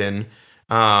 dumb weapon.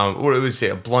 What would we say?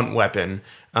 A blunt weapon.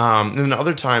 And then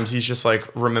other times, he's just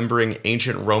remembering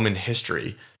ancient Roman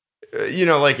history.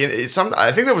 I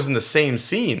think that was in the same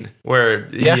scene where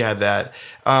he had that.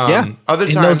 Other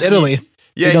times, he knows Italy.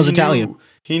 He knows Italian.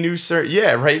 He knew, sir.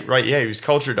 Yeah, right. Yeah, he was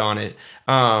cultured on it.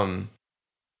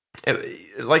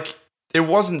 It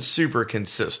wasn't super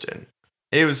consistent.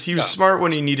 He was smart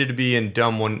when he needed to be, and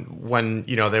dumb when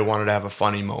they wanted to have a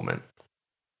funny moment.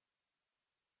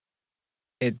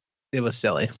 It was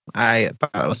silly. I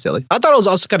thought it was silly. I thought it was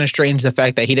also kind of strange the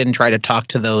fact that he didn't try to talk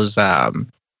to those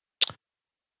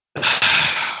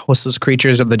what's those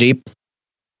creatures of the deep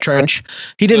trench.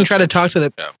 He didn't try to talk to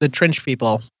the trench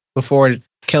people before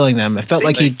killing them. It felt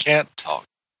like he can't talk.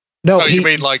 No, you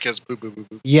mean his boo boo boo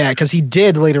boo? Yeah, because he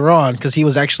did later on, because he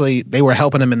was they were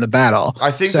helping him in the battle.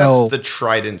 I think that's the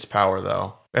trident's power,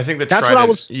 though. I think the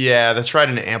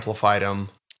trident amplified him.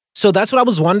 So that's what I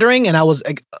was wondering, and I was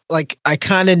I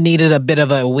kind of needed a bit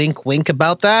of a wink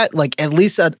about that, at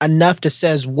least enough to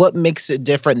says what makes it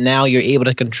different now. You're able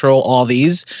to control all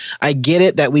these. I get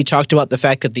it that we talked about the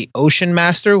fact that the Ocean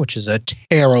Master, which is a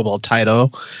terrible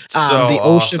title, the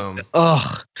awesome.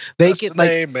 They get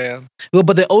name, man. Well,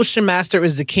 but the Ocean Master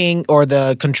is the king or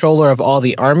the controller of all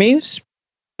the armies.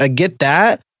 I get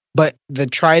that, but the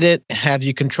trident have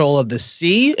you control of the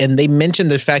sea, and they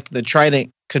mentioned the fact that the trident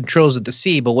controls of the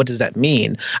sea, but what does that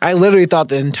mean? I literally thought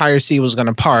the entire sea was going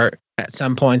to part at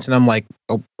some points, and I'm like,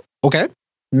 oh, okay,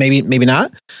 maybe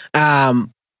not.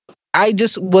 I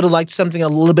just would have liked something a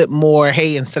little bit more.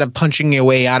 Hey, instead of punching your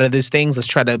way out of these things, let's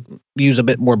try to use a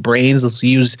bit more brains. Let's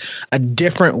use a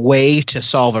different way to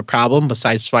solve a problem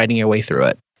besides fighting your way through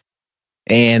it.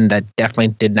 And that definitely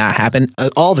did not happen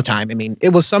all the time. I mean,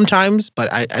 it was sometimes,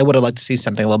 but I would have liked to see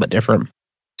something a little bit different.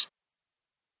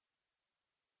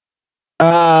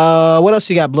 What else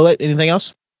you got, Blewett? Anything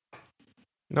else?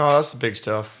 No, that's the big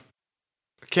stuff.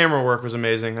 The camera work was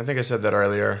amazing. I think I said that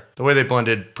earlier. The way they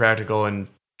blended practical and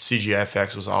CGI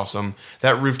effects was awesome.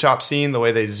 That rooftop scene, the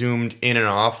way they zoomed in and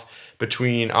off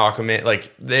between Aquaman,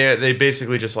 they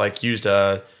basically just used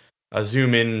a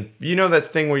zoom in. You know that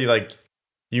thing where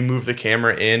you move the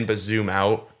camera in but zoom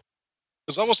out? It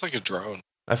was almost like a drone.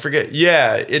 I forget.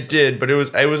 Yeah, it did, but it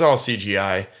was all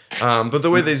CGI. But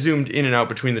the way they zoomed in and out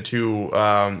between the two,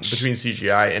 between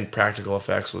CGI and practical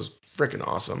effects, was freaking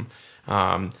awesome.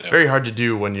 Very hard to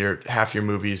do when you're half your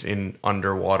movies in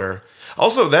underwater.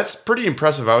 Also, that's pretty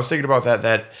impressive. I was thinking about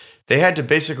that they had to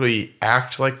basically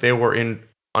act like they were in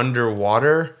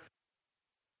underwater.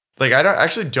 I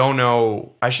don't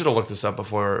know. I should have looked this up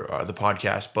before the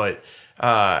podcast, but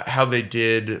how they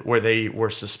did where they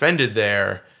were suspended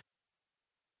there.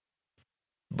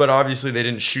 But obviously, they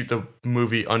didn't shoot the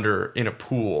movie in a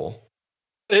pool.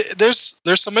 There's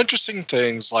some interesting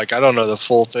things. I don't know the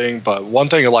full thing, but one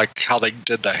thing how they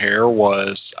did the hair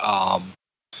was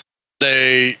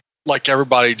they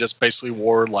everybody just basically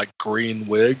wore green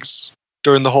wigs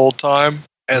during the whole time,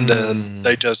 and then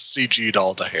they just CG'd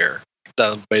all the hair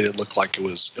that made it look like it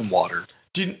was in water.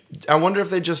 I wonder if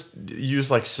they just use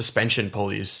suspension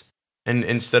pulleys and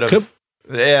instead of Could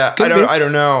I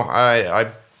don't know.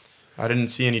 I didn't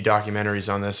see any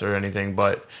documentaries on this or anything,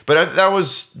 but that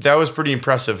was pretty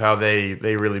impressive how they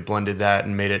really blended that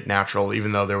and made it natural,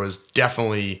 even though there was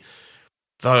definitely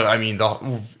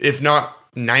if not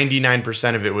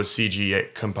 99% of it was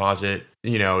CG composite,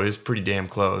 it was pretty damn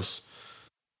close.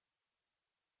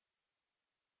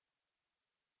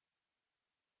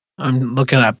 I'm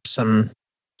looking up some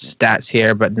stats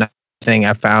here, but nothing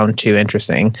I found too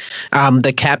interesting.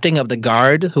 The captain of the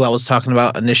guard, who I was talking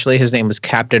about initially, his name was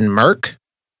Captain Merc,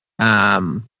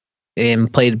 and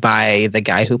played by the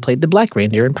guy who played the Black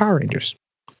Ranger in Power Rangers.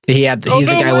 He had the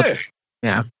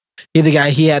guy.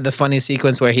 He had the funny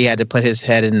sequence where he had to put his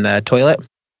head in the toilet.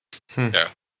 Yeah,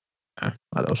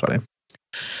 that was funny.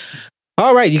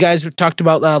 All right, you guys talked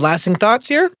about lasting thoughts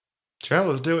here. Sure,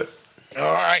 let's do it.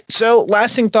 All right. So,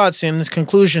 lasting thoughts in this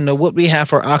conclusion of what we have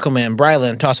for Aquaman.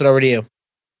 Brylan, toss it over to you.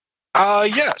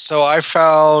 Yeah. So I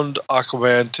found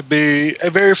Aquaman to be a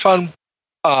very fun,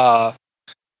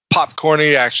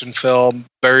 popcorny action film.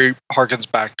 Very harkens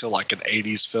back to like an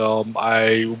 '80s film.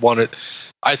 I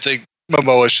think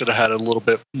Momoa should have had a little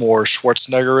bit more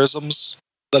Schwarzeneggerisms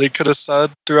that he could have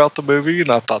said throughout the movie,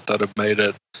 and I thought that have made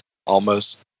it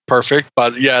almost perfect.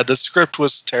 But yeah, the script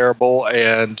was terrible,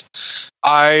 and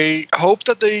I hope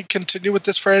that they continue with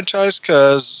this franchise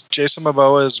because Jason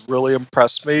Momoa has really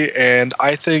impressed me, and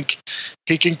I think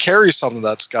he can carry something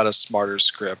that's got a smarter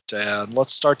script. And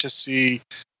let's start to see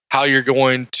how you're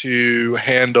going to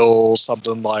handle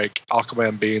something like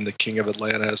Aquaman being the king of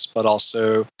Atlantis, but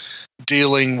also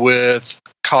dealing with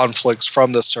conflicts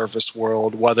from the surface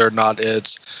world, whether or not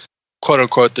it's quote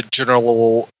unquote the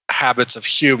general habits of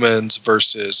humans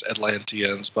versus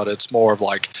Atlanteans, but it's more of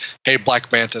like, hey,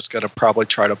 Black Manta's going to probably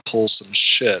try to pull some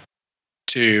shit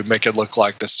to make it look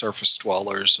like the surface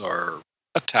dwellers are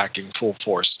attacking full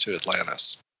force to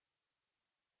Atlantis.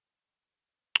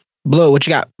 Blue, what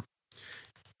you got?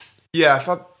 Yeah, I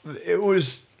thought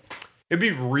it'd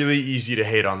be really easy to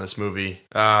hate on this movie.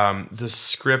 The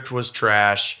script was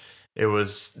trash. It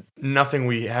was nothing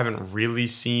we haven't really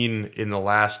seen in the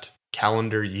last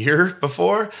calendar year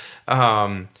before.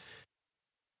 But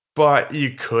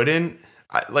you couldn't.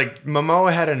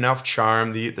 Momoa had enough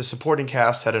charm. The supporting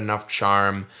cast had enough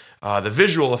charm. The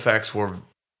visual effects were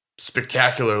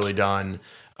spectacularly done.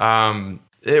 I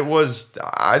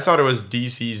thought it was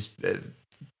DC's.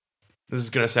 This is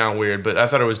going to sound weird, but I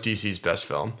thought it was DC's best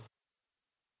film.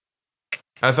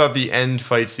 I thought the end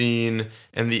fight scene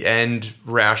and the end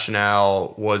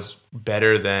rationale was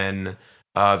better than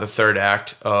the third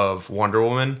act of Wonder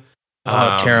Woman.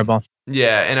 Oh, terrible.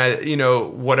 Yeah,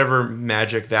 and whatever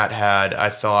magic that had, I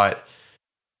thought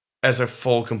as a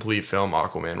full complete film,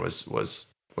 Aquaman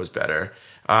was better.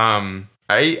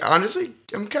 I honestly,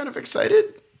 I'm kind of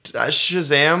excited.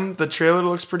 Shazam, the trailer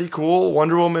looks pretty cool.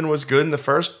 Wonder Woman was good in the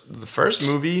first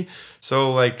movie,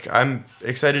 so I'm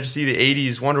excited to see the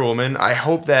 80s Wonder Woman. I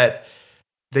hope that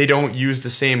they don't use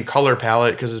the same color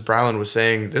palette because, as Brylan was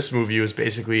saying, this movie was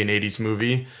basically an 80s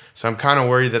movie. So I'm kind of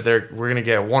worried that we're gonna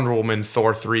get Wonder Woman,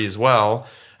 Thor 3 as well.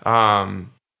 But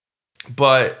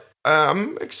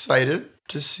I'm excited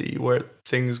to see where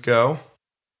things go.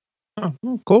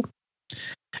 Oh, cool.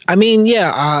 I mean,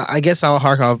 yeah, I guess I'll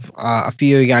hark off a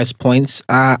few of you guys' points.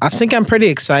 I think I'm pretty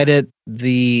excited.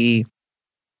 The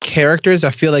characters,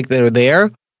 I feel like they're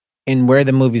there and where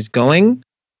the movie's going,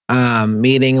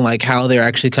 meaning like how they're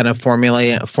actually kind of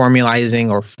formulating,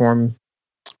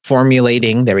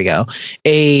 there we go,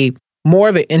 a more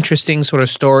of an interesting sort of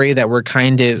story that we're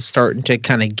kind of starting to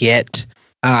kind of get.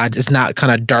 It's not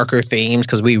kind of darker themes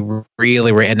because we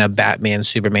really were in a Batman,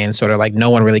 Superman sort of like no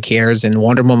one really cares. And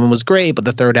Wonder Woman was great, but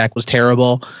the third act was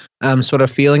terrible sort of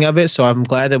feeling of it. So I'm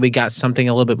glad that we got something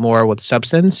a little bit more with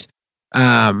substance.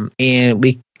 And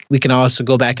we can also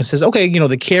go back and says, okay,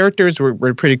 the characters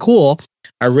were pretty cool.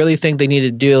 I really think they need to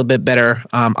do a bit better,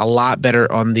 a lot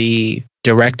better on the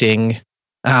directing,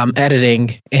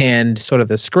 editing, and sort of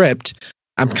the script.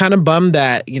 I'm kind of bummed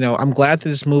that, I'm glad that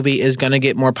this movie is going to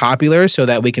get more popular so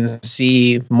that we can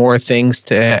see more things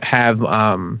to have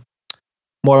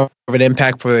more of an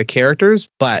impact for the characters.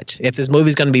 But if this movie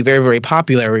is going to be very, very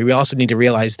popular, we also need to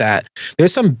realize that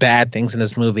there's some bad things in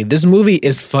this movie. This movie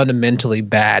is fundamentally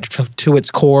bad to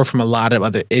its core from a lot of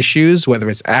other issues, whether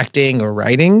it's acting or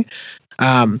writing.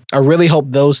 I really hope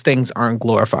those things aren't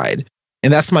glorified.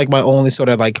 And that's my only sort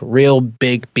of real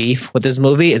big beef with this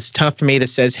movie. It's tough for me to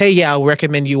say, hey, yeah, I'll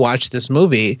recommend you watch this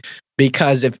movie,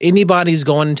 because if anybody's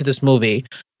going into this movie,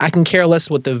 I can care less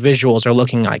what the visuals are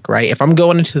looking like, right? If I'm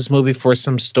going into this movie for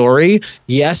some story,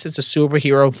 yes, it's a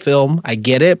superhero film. I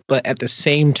get it. But at the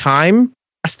same time,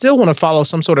 I still want to follow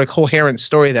some sort of coherent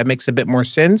story that makes a bit more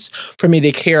sense for me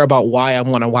to care about why I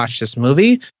want to watch this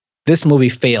movie. This movie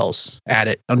fails at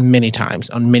it on many times,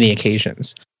 on many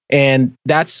occasions. And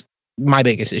that's my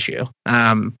biggest issue.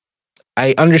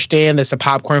 I understand it's a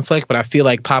popcorn flick, but I feel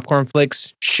like popcorn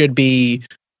flicks should be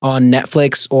on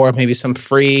Netflix or maybe some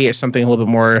free or something a little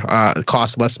bit more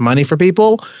cost less money for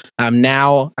people.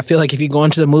 Now, I feel like if you go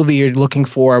into the movie, you're looking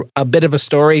for a bit of a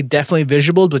story, definitely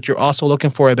visual, but you're also looking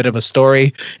for a bit of a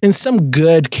story and some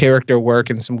good character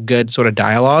work and some good sort of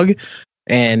dialogue.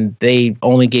 And they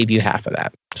only gave you half of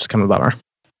that. Just kind of a bummer.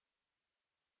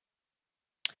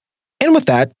 And with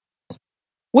that,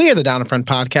 we are the Down in Front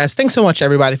Podcast. Thanks so much,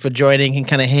 everybody, for joining and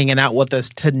kind of hanging out with us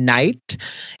tonight.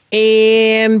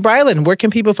 And Brylan, where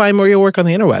can people find more of your work on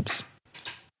the interwebs?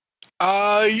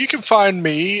 You can find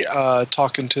me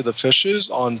talking to the fishes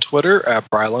on Twitter at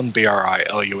Bryland,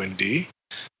 BRILUND.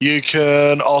 You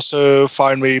can also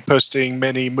find me posting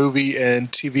many movie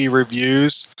and TV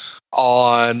reviews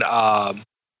on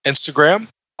Instagram.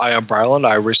 I am Bryland.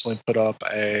 I recently put up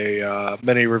a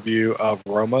mini review of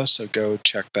Roma, so go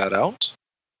check that out.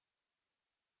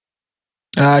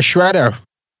 Shredder,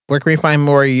 where can we find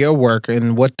more of your work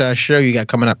and what show you got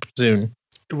coming up soon?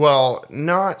 Well,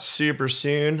 not super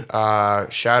soon.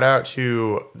 Shout out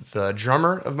to the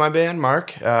drummer of my band,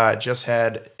 Mark. Just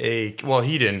had he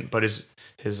didn't, but his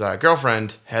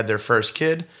girlfriend had their first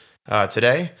kid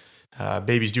today.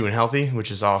 Baby's doing healthy,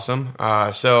 which is awesome.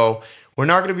 So we're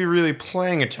not going to be really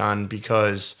playing a ton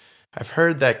because I've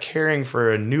heard that caring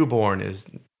for a newborn is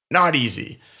not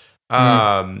easy.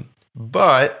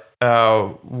 But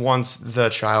once the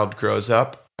child grows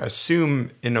up,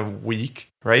 assume in a week,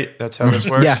 right? That's how this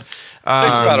works. Yeah. Takes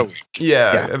about a week.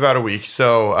 Yeah, about a week.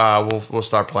 So we'll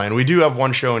start playing. We do have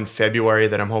one show in February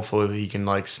that I'm hopefully he can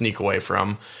like sneak away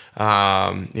from,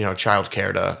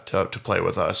 childcare to play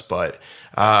with us. But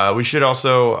we should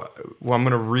also. Well, I'm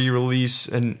gonna re-release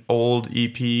an old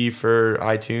EP for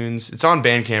iTunes. It's on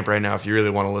Bandcamp right now if you really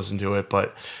want to listen to it.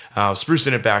 But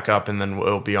sprucing it back up, and then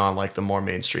it'll be on like the more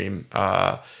mainstream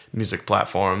music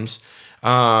platforms.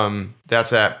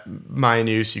 That's at My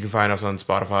News. You can find us on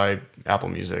Spotify, Apple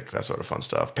Music, that sort of fun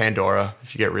stuff. Pandora,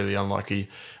 if you get really unlucky.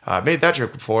 Made that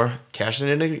joke before, cashing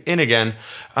it in again.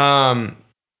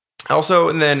 Also,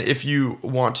 and then if you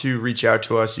want to reach out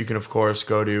to us, you can of course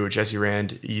go to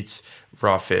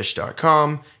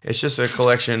JesseRandEatsRawFish.com. It's just a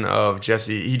collection of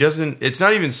Jesse. It's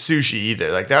not even sushi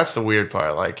either. Like that's the weird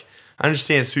part. Like I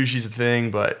understand sushi's a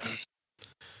thing, but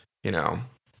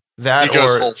that he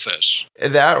goes or whole fish.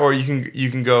 That or you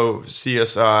can go see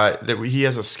us. He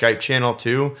has a Skype channel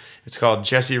too. It's called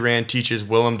Jesse Rand Teaches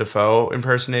Willem Dafoe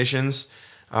Impersonations.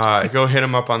 Go hit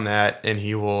him up on that, and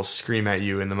he will scream at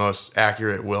you in the most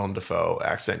accurate Willem Dafoe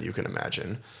accent you can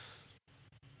imagine.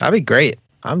 That'd be great.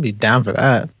 I'd be down for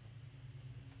that.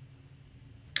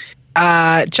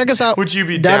 Check us out. Would you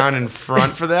be down in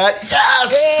front for that?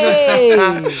 Yes!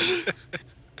 Hey!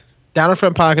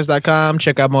 DownInFrontPodcast.com.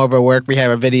 Check out more of our work. We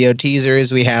have our video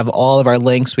teasers. We have all of our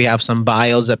links. We have some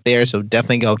bios up there, so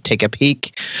definitely go take a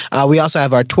peek. We also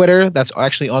have our Twitter. That's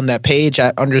actually on that page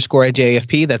at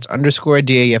 _DAFP. That's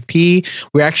 _DAFP.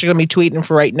 We're actually going to be tweeting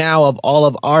for right now of all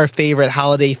of our favorite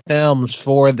holiday films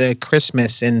for the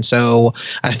Christmas. And so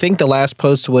I think the last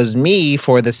post was me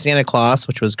for the Santa Claus,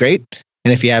 which was great.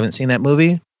 And if you haven't seen that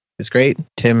movie, it's great.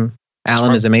 Tim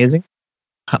Allen is amazing.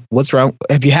 What's wrong?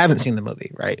 If you haven't seen the movie,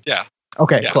 right? Yeah.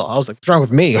 Okay, cool. I was like, what's wrong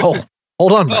with me? Hold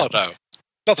on. Oh, no.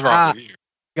 Nothing wrong with you.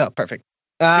 Yeah, perfect.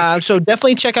 So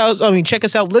definitely check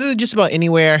us out literally just about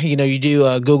anywhere. You do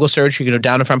a Google search. You can go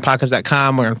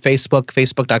downandfrontpodcast.com or on Facebook,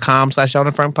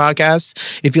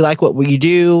 facebook.com/downandfrontpodcast. If you like what we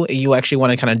do and you actually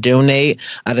want to kind of donate,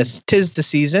 tis the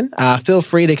season. Feel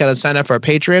free to kind of sign up for our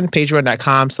Patreon,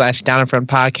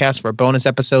 patreon.com/downandfrontpodcast for bonus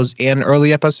episodes and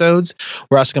early episodes.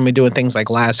 We're also going to be doing things like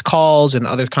last calls and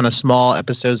other kind of small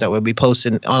episodes that we'll be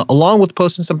posting along with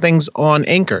posting some things on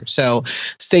Anchor. So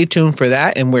stay tuned for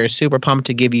that. And we're super pumped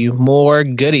to give you more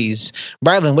goodies.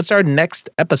 Brylan, what's our next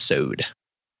episode?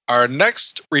 Our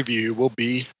next review will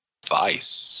be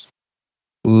Vice.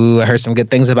 Ooh, I heard some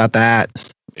good things about that.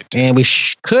 And we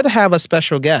could have a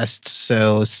special guest,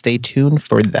 so stay tuned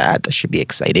for that. That should be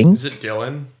exciting. Is it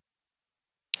Dylan?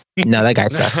 No, that guy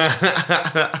sucks.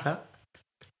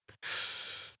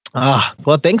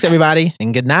 Well, thanks everybody,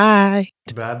 and good night.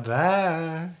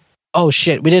 Bye-bye. Oh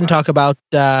shit, we didn't talk about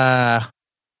that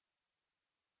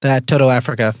Toto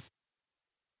Africa.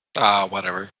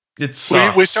 Whatever. It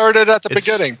sucks. We started at the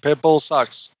beginning. Pitbull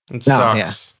sucks. It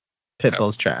sucks. Yeah.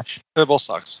 Pitbull's trash. Pitbull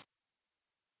sucks.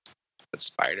 But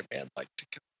Spider-Man liked to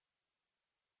kill